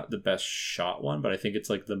definitely not the best shot one, but I think it's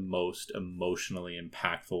like the most emotionally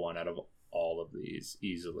impactful one out of all of these,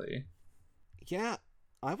 easily. Yeah,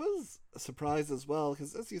 I was surprised as well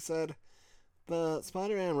because, as you said, the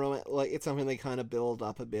Spider-Man romance, like, it's something they kind of build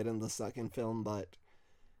up a bit in the second film, but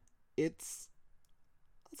it's,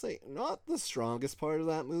 let's say, not the strongest part of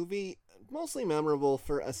that movie. Mostly memorable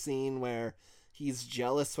for a scene where he's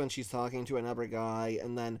jealous when she's talking to another guy,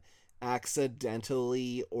 and then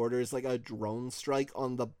accidentally orders like a drone strike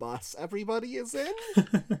on the bus everybody is in.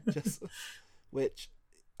 Just, which,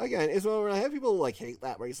 again, is where I have people like hate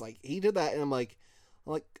that, where he's like, he did that, and like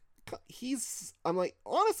I'm like,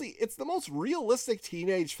 honestly, it's the most realistic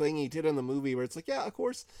teenage thing he did in the movie, where it's like, yeah, of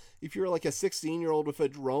course, if you're like a 16-year-old with a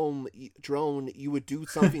drone, you would do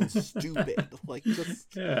something stupid, like,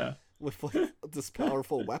 just Yeah. with like this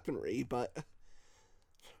powerful weaponry, but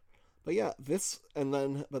yeah, this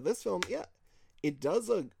film, yeah, it does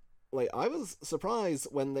a, like, I was surprised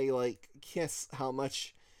when they like kiss, how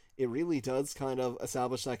much it really does kind of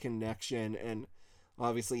establish that connection. And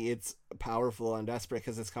obviously it's powerful and desperate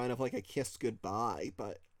because it's kind of like a kiss goodbye,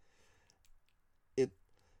 but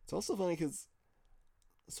it's also funny because,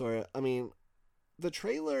 sorry, I mean, the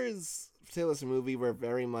trailers to this movie were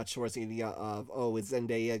very much towards the idea of, oh, is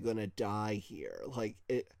Zendaya gonna die here? Like,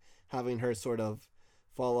 it having her sort of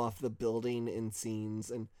fall off the building in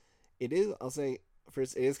scenes. And it is, I'll say,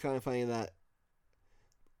 first, it is kind of funny that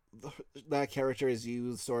that character is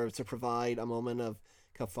used sort of to provide a moment of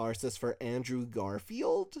catharsis for Andrew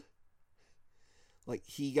Garfield. Like,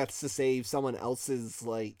 he gets to save someone else's,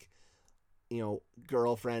 like,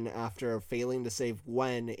 girlfriend after failing to save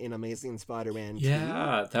Gwen in Amazing Spider-Man 2.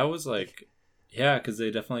 Yeah, that was like, yeah, because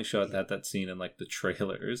they definitely showed that scene in like the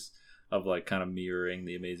trailers of like kind of mirroring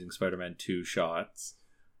the Amazing Spider-Man 2 shots.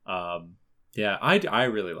 Yeah, I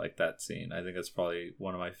really like that scene. I think that's probably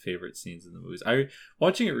one of my favorite scenes in the movies.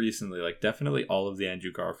 Watching it recently, like, definitely all of the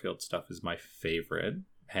Andrew Garfield stuff is my favorite,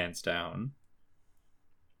 hands down.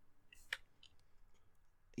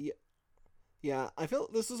 Yeah, I feel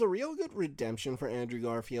this is a real good redemption for Andrew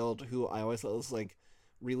Garfield, who I always thought was like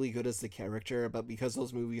really good as the character, but because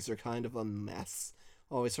those movies are kind of a mess,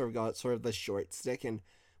 always sort of got sort of the short stick, and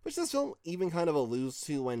which this film even kind of alludes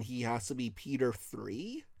to when he has to be Peter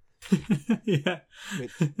 3. Yeah.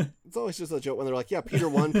 It's always just a joke when they're like, yeah, Peter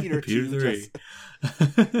 1, Peter 2. Peter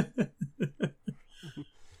 3.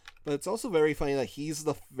 But it's also very funny that he's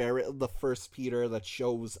the first Peter that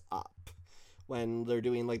shows up when they're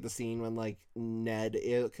doing like the scene when like Ned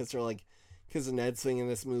is, because Ned's thing in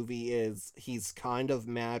this movie is he's kind of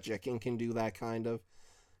magic and can do that kind of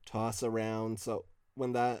toss around. So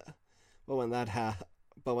when that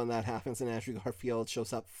happens and Andrew Garfield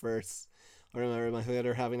shows up first, I remember my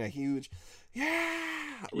theater having a huge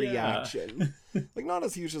reaction. Like, not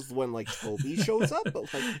as huge as when like Toby shows up,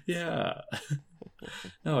 but like, yeah.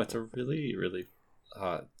 No, it's a really, really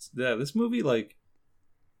yeah, this movie, like,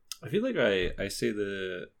 I feel like I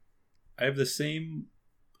have the same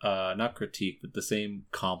not critique, but the same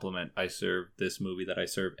compliment I serve this movie that I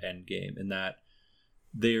serve Endgame, in that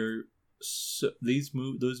they're these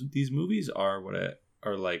movies are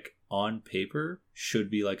are like, on paper,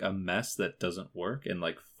 should be like a mess that doesn't work and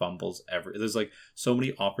like fumbles there's like so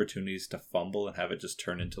many opportunities to fumble and have it just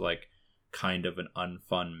turn into like kind of an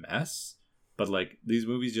unfun mess, but like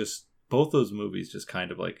both those movies just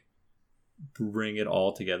kind of like bring it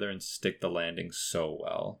all together and stick the landing so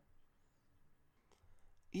well.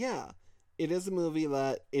 Yeah, it is a movie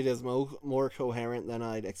that it is more coherent than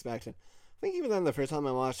I'd expected. I think even then, the first time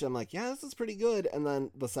I watched it, I'm like, yeah, this is pretty good. And then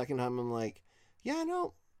the second time, I'm like, yeah,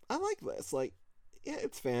 no, I like this. Like, yeah,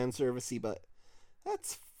 it's fan servicey, but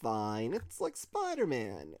that's fine. It's like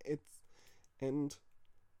Spider-Man. And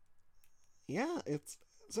yeah, it's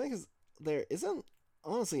because there isn't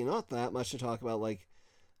honestly not that much to talk about, like,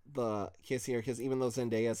 the kiss here, because even though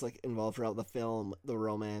Zendaya's like involved throughout the film, the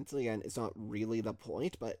romance, again, it's not really the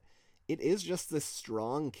point, but it is just this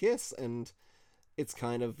strong kiss, and it's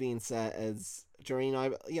kind of being set as during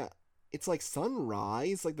it's like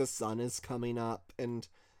sunrise, like the sun is coming up, and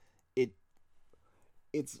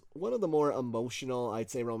it's one of the more emotional, I'd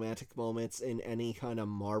say, romantic moments in any kind of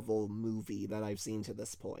Marvel movie that I've seen to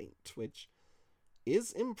this point, which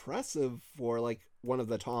is impressive for like one of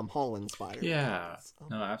the Tom Holland Spider-Man. Yeah,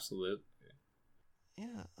 no, absolutely.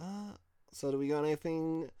 Yeah. So do we got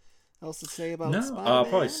anything else to say about No, Spider-Man? I'll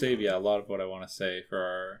probably save a lot of what I want to say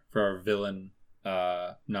for our villain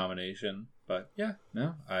nomination. But yeah,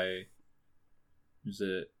 no, it was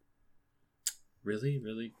a really,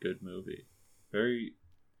 really good movie. Very,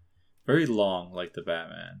 very long, like the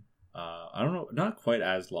Batman. I don't know, not quite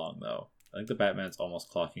as long though. I think the Batman's almost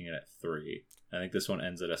clocking in at 3. I think this one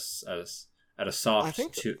ends at a I soft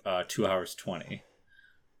think 2 hours 20.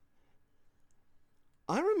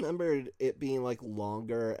 I remembered it being like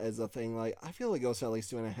longer as a thing. Like I feel like it goes at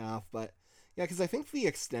least 2.5, but yeah, because I think the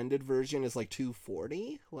extended version is like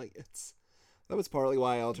 240. Like it's that was partly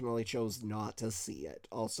why I ultimately chose not to see it.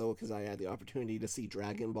 Also, because I had the opportunity to see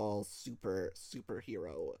Dragon Ball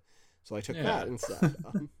Superhero, so I took that Yeah. instead.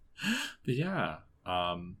 But yeah.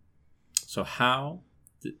 So how?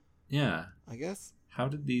 Yeah. I guess. How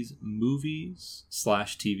did these movies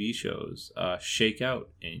slash TV shows shake out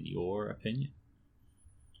in your opinion?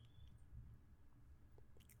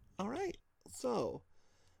 All right. So,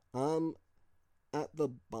 um, at the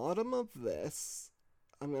bottom of this,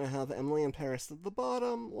 I'm gonna have Emily in Paris at the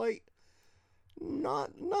bottom. Like,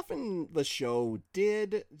 not nothing the show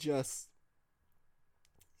did. Just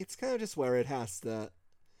it's kind of just where it has to.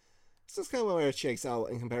 It's just kind of where it shakes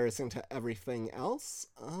out in comparison to everything else.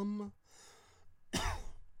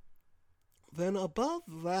 Then above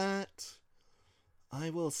that, I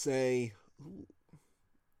will say, ooh,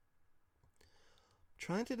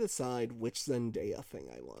 trying to decide which Zendaya thing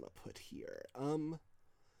I want to put here.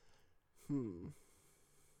 Hmm.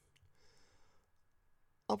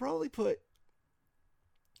 I'll probably put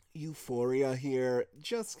Euphoria here,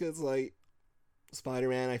 just because like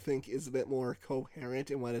Spider-Man, I think, is a bit more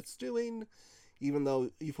coherent in what it's doing, even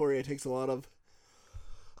though Euphoria takes a lot of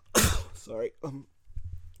sorry,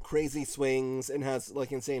 crazy swings and has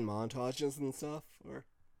like insane montages and stuff. Or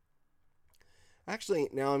actually,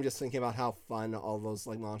 now I'm just thinking about how fun all those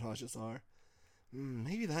like montages are.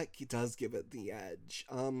 Maybe that does give it the edge.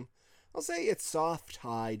 I'll say it's soft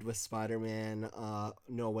tied with Spider-Man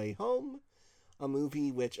No Way Home, a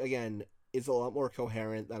movie which again is a lot more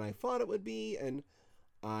coherent than I thought it would be, and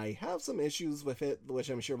I have some issues with it, which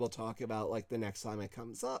I'm sure we'll talk about like the next time it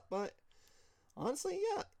comes up, but honestly,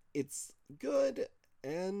 yeah, it's good,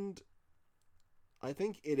 and I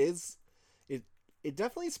think it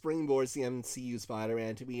definitely springboards the MCU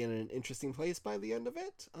Spider-Man to be in an interesting place by the end of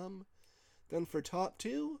it. Then for top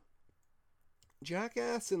two,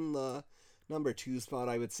 Jackass in the number 2 spot,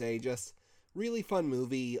 I would say. Just really fun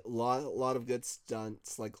movie, lot of good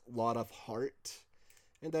stunts, like lot of heart.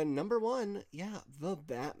 And then number 1, yeah, The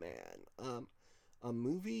Batman. A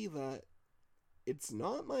movie that it's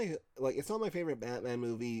not my favorite Batman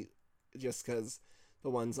movie, just because the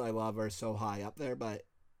ones I love are so high up there, but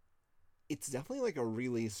it's definitely like a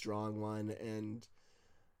really strong one, and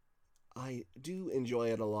I do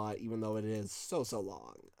enjoy it a lot, even though it is so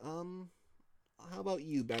long. How about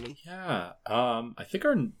you, Benny? Yeah, I think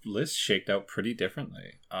our list shaked out pretty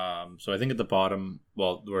differently. So I think at the bottom,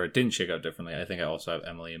 well, where it didn't shake out differently, I think I also have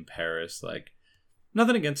Emily in Paris. Like,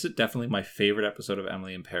 nothing against it. Definitely my favorite episode of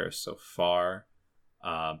Emily in Paris so far.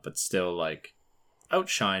 But still, like,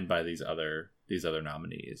 outshined by these other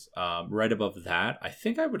nominees. Right above that, I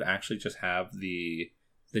think I would actually just have the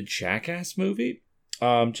Jackass movie.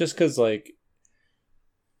 Just because like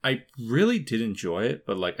I really did enjoy it,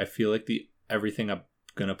 but like I feel like the everything I'm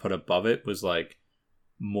gonna put above it was like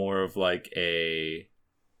more of like a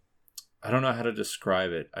I don't know how to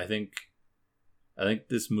describe it. I think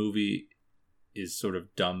this movie is sort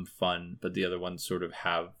of dumb fun, but the other ones sort of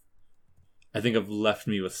have left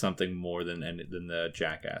me with something more than the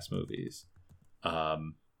Jackass movies. I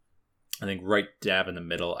think right dab in the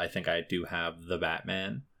middle, I think I do have The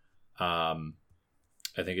Batman.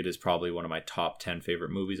 I think it is probably one of my top 10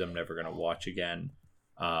 favorite movies I'm never going to watch again.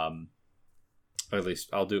 Or at least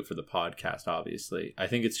I'll do it for the podcast, obviously. I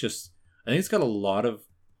think it's got a lot of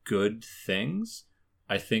good things.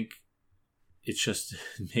 I think it's just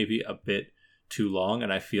maybe a bit too long,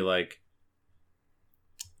 and I feel like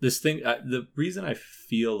this thing, the reason I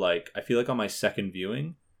feel like on my second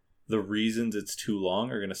viewing, the reasons it's too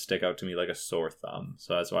long are going to stick out to me like a sore thumb.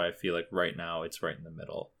 So that's why I feel like right now it's right in the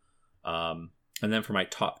middle. And then for my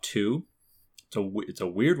top 2, it's a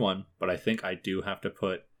weird one, but I think I do have to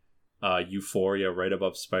put Euphoria right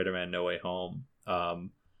above Spider-Man No Way Home. I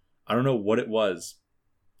don't know what it was,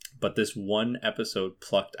 but this one episode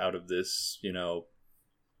plucked out of this,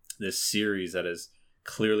 this series that has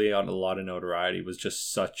clearly gotten a lot of notoriety was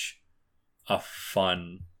just such a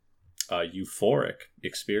fun, euphoric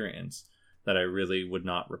experience that I really would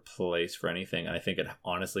not replace for anything. And I think it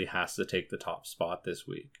honestly has to take the top spot this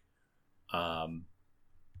week.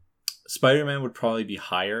 Spider-Man would probably be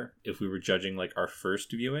higher if we were judging like our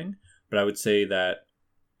first viewing, but I would say that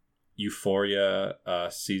Euphoria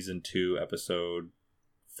season 2 episode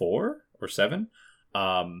 4 or 7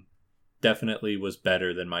 definitely was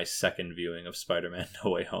better than my second viewing of Spider-Man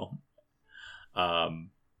No Way Home.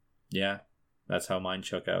 yeah, that's how mine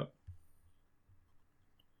shook out.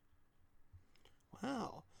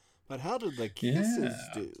 Wow. But how did the kisses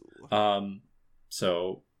Yeah. do?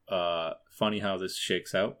 So funny how this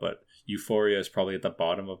shakes out, but Euphoria is probably at the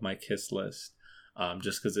bottom of my kiss list.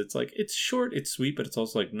 Just because it's like it's short, it's sweet, but it's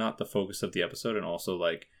also like not the focus of the episode, and also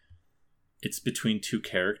like it's between two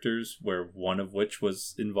characters where one of which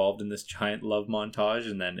was involved in this giant love montage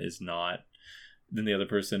and then is not. Then the other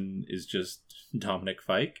person is just Dominic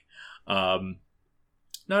Fike.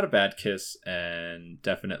 Not a bad kiss, and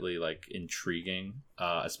definitely like intriguing,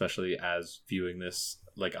 especially as viewing this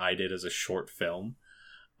like I did as a short film.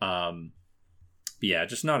 Yeah,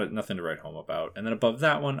 just nothing to write home about. And then above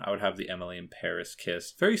that one, I would have the Emily in Paris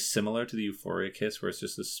kiss, very similar to the Euphoria kiss, where it's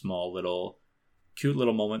just a small little, cute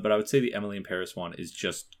little moment. But I would say the Emily in Paris one is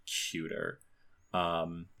just cuter.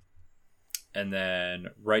 And then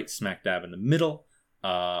right smack dab in the middle,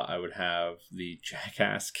 I would have the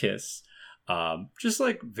Jackass kiss. Just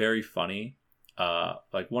like very funny,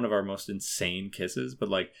 like one of our most insane kisses, but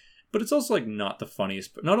it's also like not the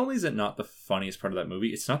funniest. Not only is it not the funniest part of that movie,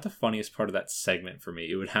 it's not the funniest part of that segment for me.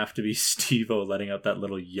 It would have to be Steve-O letting out that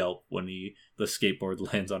little yelp when the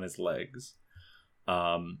skateboard lands on his legs.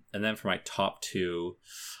 And then for my top two,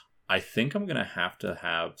 I think I'm gonna have to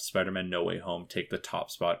have Spider-Man No Way Home take the top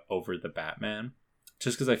spot over the Batman,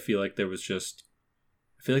 just because I feel like there was just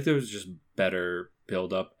better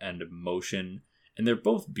build up and emotion, and they're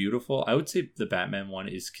both beautiful. I would say the Batman one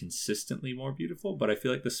is consistently more beautiful, but I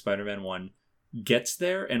feel like the Spider-Man one gets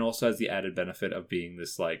there and also has the added benefit of being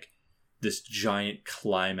this giant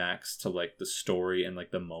climax to like the story and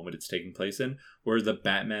like the moment it's taking place in, where the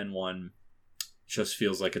Batman one just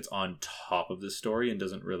feels like it's on top of the story and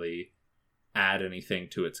doesn't really add anything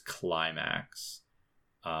to its climax.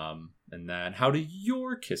 And then how do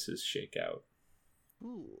your kisses shake out?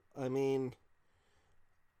 Ooh, I mean,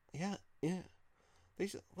 yeah.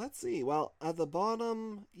 Let's see. Well, at the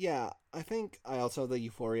bottom, yeah, I think I also have the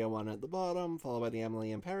Euphoria one at the bottom, followed by the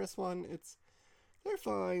Emily in Paris one. They're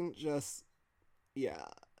fine. Just, yeah,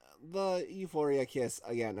 the Euphoria kiss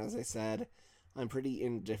again. As I said, I'm pretty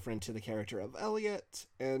indifferent to the character of Elliot,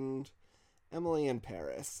 and Emily in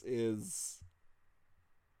Paris is,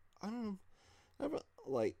 I don't know. I'm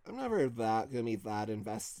never that gonna be that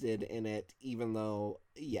invested in it, even though,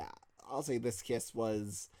 yeah, I'll say this kiss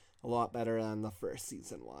was a lot better than the first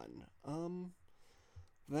season one.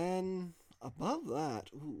 Then above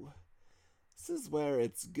that, ooh, this is where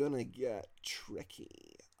it's gonna get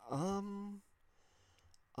tricky. I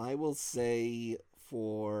will say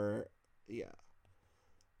for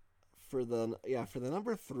the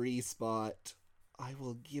number 3 spot, I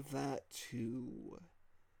will give that to,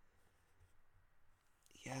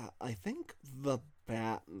 yeah, I think the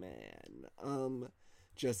Batman.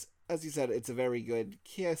 Just as you said, it's a very good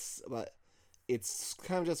kiss, but it's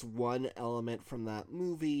kind of just one element from that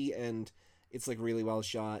movie, and it's like really well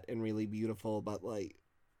shot and really beautiful. But like,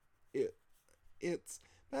 it's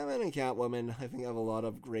Batman and Catwoman. I think have a lot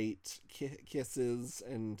of great kisses,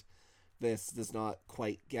 and this does not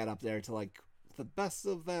quite get up there to like the best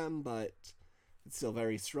of them, but it's still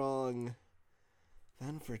very strong.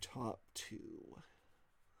 Then for top 2.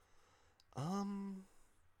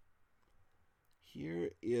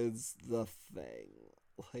 Here is the thing.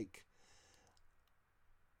 Like,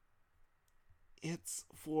 it's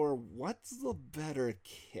for what's the better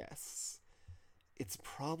kiss? It's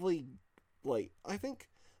probably, like, I think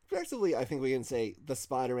we can say the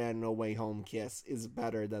Spider-Man No Way Home kiss is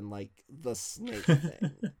better than, like, the snake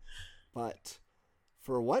thing. But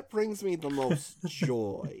for what brings me the most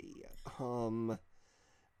joy,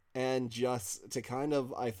 and just to kind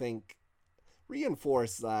of, I think,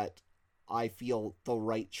 reinforce that I feel the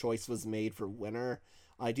right choice was made for winner,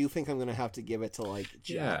 I do think I'm going to have to give it to, like,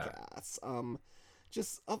 Jackass. Yeah.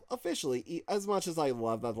 Just officially, as much as I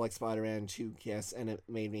love that, like, Spider-Man 2 kiss, and it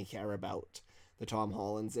made me care about the Tom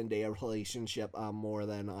Holland Zendaya relationship more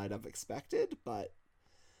than I'd have expected, but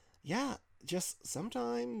yeah, just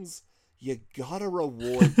sometimes you gotta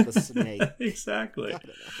reward the snake. Exactly.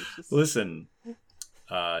 Listen,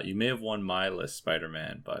 you may have won my list,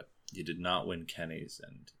 Spider-Man, but you did not win Kenny's.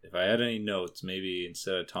 And if I had any notes, maybe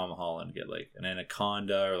instead of Tom Holland, get like an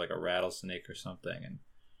anaconda or like a rattlesnake or something. And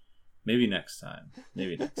maybe next time.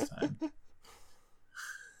 This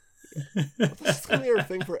is gonna be our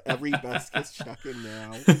thing for every best kiss check-in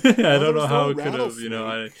now. I don't know how it could have.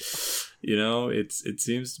 It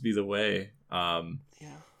seems to be the way.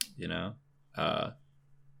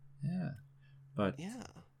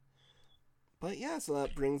 But yeah, so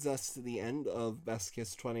that brings us to the end of Best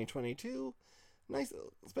Kiss 2022.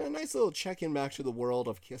 It's been a nice little check-in back to the world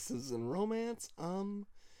of kisses and romance.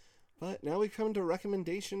 But now we come to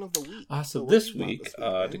recommendation of the week. So what this do you got week, this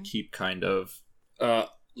to Ben? keep kind of at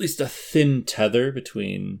least a thin tether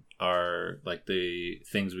between our the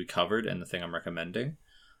things we covered and the thing I'm recommending,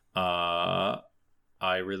 I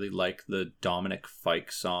really like the Dominic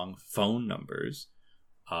Fike song "Phone Numbers."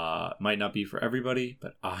 Might not be for everybody,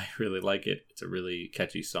 but I really like it. It's a really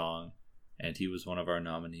catchy song, and he was one of our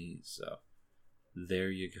nominees. So there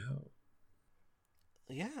you go.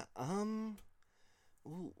 Yeah.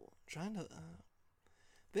 Ooh, trying to.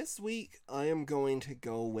 This week I am going to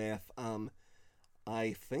go with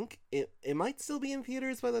I think it might still be in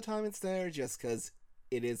theaters by the time it's there, just because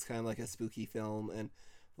it is kind of like a spooky film, and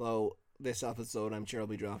though this episode I'm sure will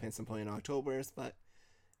be dropping at some point in October, but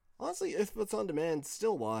honestly, if it's on demand,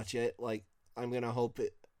 still watch it. Like, I'm gonna hope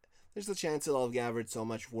it. There's a chance it'll have gathered so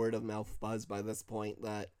much word of mouth buzz by this point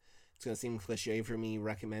that it's gonna seem cliche for me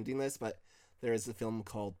recommending this, but there is a film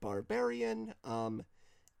called Barbarian.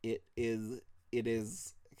 It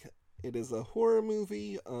is a horror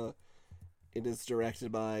movie. It is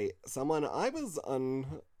directed by someone I was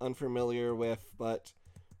unfamiliar with, but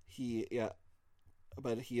he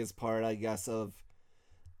is part, I guess, of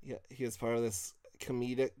he is part of this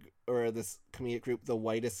comedic group, The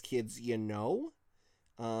Whitest Kids You Know.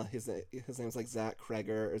 His name's like Zach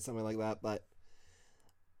Kreger or something like that. But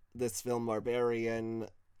this film Barbarian,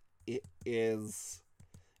 it is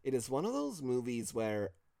one of those movies where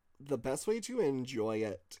the best way to enjoy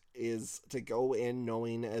it is to go in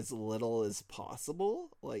knowing as little as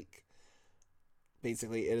possible. Like,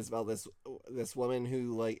 basically, it is about this woman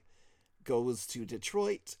who like goes to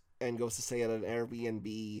Detroit and goes to stay at an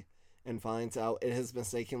Airbnb and finds out it has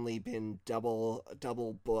mistakenly been double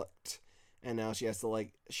booked, and now she has to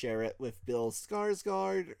like share it with Bill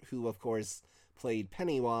Skarsgård, who of course played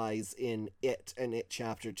Pennywise in It and It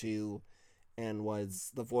Chapter 2 and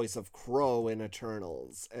was the voice of Crow in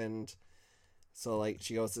Eternals. And so like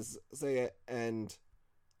she goes to say it, and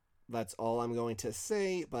that's all I'm going to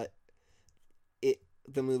say, but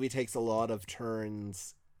the movie takes a lot of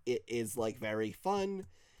turns. It is like very fun.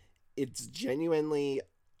 It's genuinely,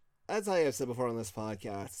 as I have said before on this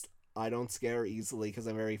podcast, I don't scare easily because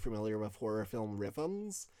I'm very familiar with horror film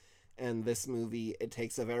rhythms, and this movie, it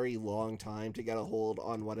takes a very long time to get a hold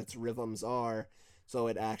on what its rhythms are, so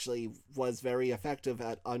it actually was very effective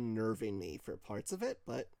at unnerving me for parts of it.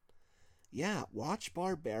 But yeah, watch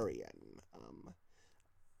Barbarian.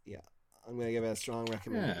 Yeah, I'm gonna give it a strong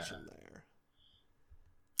recommendation there.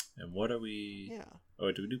 And what are we? Yeah.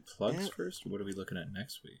 Oh, do we do plugs first? Or what are we looking at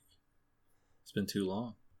next week? It's been too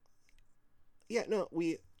long. We do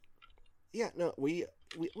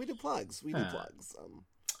plugs. We do plugs.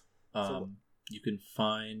 You can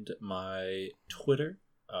find my Twitter.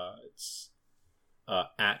 It's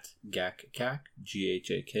at GAKCAK,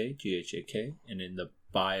 GHAK, and in the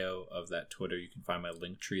bio of that Twitter, you can find my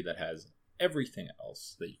link tree that has everything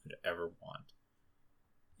else that you could ever want.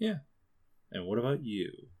 Yeah. And what about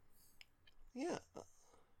you? Yeah.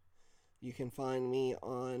 You can find me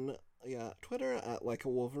on Twitter at Like a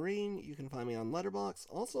Wolverine. You can find me on Letterboxd,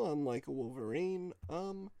 also on Like a Wolverine.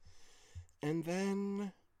 And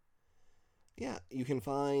then you can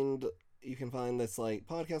find this like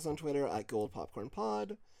podcast on Twitter at Gold Popcorn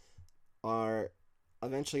Pod.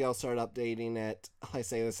 Eventually I'll start updating it. I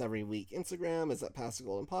say this every week. Instagram is at Past the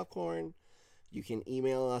Golden Popcorn. You can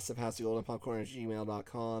email us at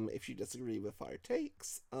pastthegoldenpopcorn@gmail.com if you disagree with our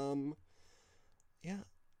takes. Then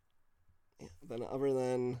other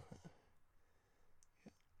than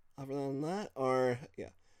that, our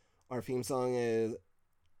theme song is.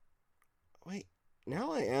 Wait,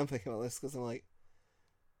 now I am thinking about this because I'm like,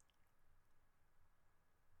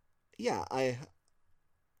 I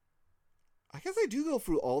guess I do go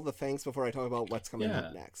through all the thanks before I talk about what's coming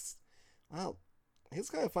up next. Wow, it's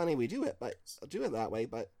kind of funny we do it, but I'll do it that way.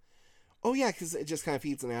 But because it just kind of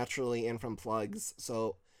feeds naturally in from plugs.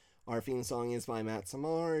 So our theme song is by Matt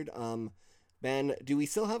Samard. Ben, do we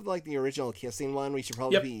still have like the original Kissing one? We should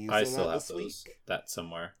probably be using I still that have this week. That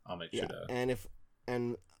somewhere. I'll make sure to.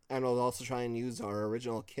 And we'll also try and use our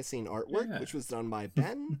original Kissing artwork, which was done by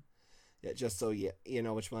Ben. Just so you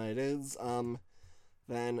know which one it is. So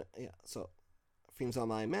theme song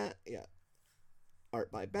by Matt.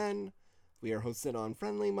 Art by Ben. We are hosted on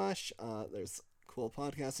Friendly Mush. There's cool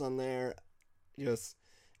podcasts on there. Just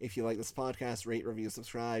if you like this podcast, rate, review,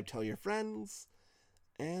 subscribe, tell your friends,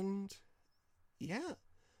 and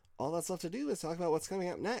all that's left to do is talk about what's coming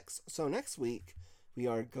up next. So next week we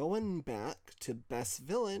are going back to Best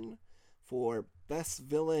Villain for Best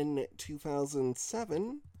Villain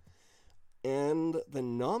 2007, and the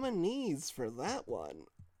nominees for that one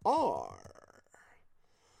are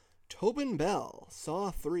Tobin Bell,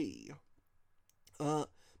 Saw 3. Bill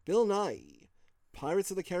Nighy,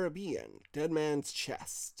 Pirates of the Caribbean, Dead Man's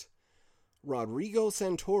Chest. Rodrigo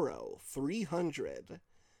Santoro, 300.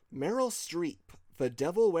 Meryl Streep, The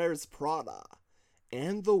Devil Wears Prada.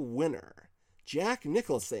 And the winner, Jack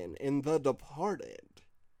Nicholson in The Departed.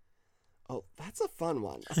 Oh, that's a fun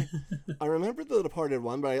one. I remember The Departed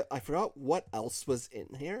one, but I forgot what else was in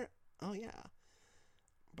here. Oh, yeah.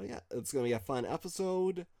 But yeah, it's going to be a fun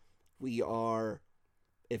episode. We are,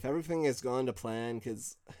 if everything has gone to plan,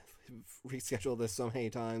 because we've rescheduled this so many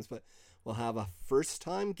times, but we'll have a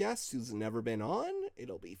first-time guest who's never been on.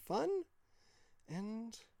 It'll be fun.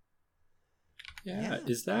 And yeah.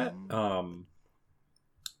 Is that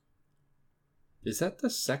the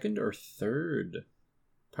second or third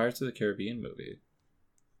Pirates of the Caribbean movie?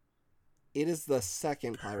 It is the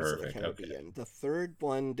second Pirates Perfect, of the Caribbean. okay. The third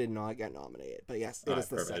one did not get nominated, but yes, it is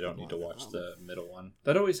the Perfect. second I don't need to one. watch the middle one.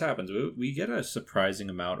 That always happens. We get a surprising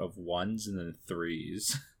amount of 1s and then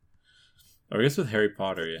 3s. Or I guess with Harry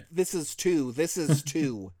Potter, yeah. This is 2.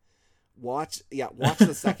 Watch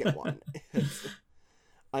the second one.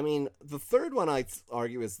 I mean, the third one I'd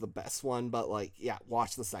argue is the best one, but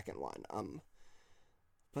watch the second one.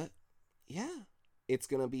 But yeah, it's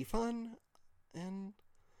gonna be fun, and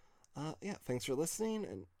thanks for listening,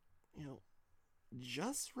 and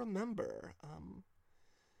just remember,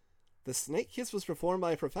 the snake kiss was performed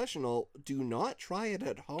by a professional. Do not try it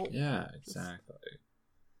at home. Yeah, exactly.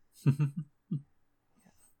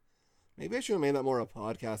 Maybe I should have made that more a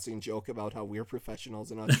podcasting joke about how we're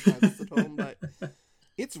professionals and not try this at home, but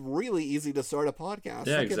it's really easy to start a podcast.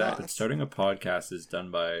 Yeah, Look exactly. at us. Starting a podcast is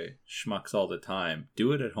done by schmucks all the time.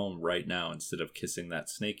 Do it at home right now instead of kissing that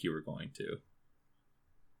snake you were going to.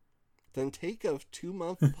 Then take a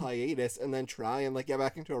 2-month hiatus and then try and get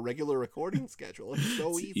back into a regular recording schedule. It's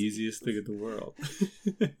so easy. The easiest thing in the world.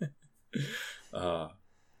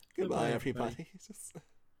 Goodbye, everybody.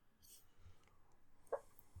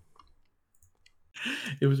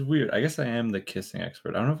 It was weird. I guess I am the kissing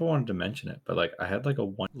expert. I don't know if I wanted to mention it, but I had a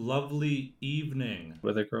one lovely evening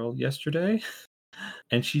with a girl yesterday,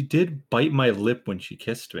 and she did bite my lip when she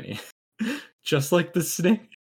kissed me, just like the snake.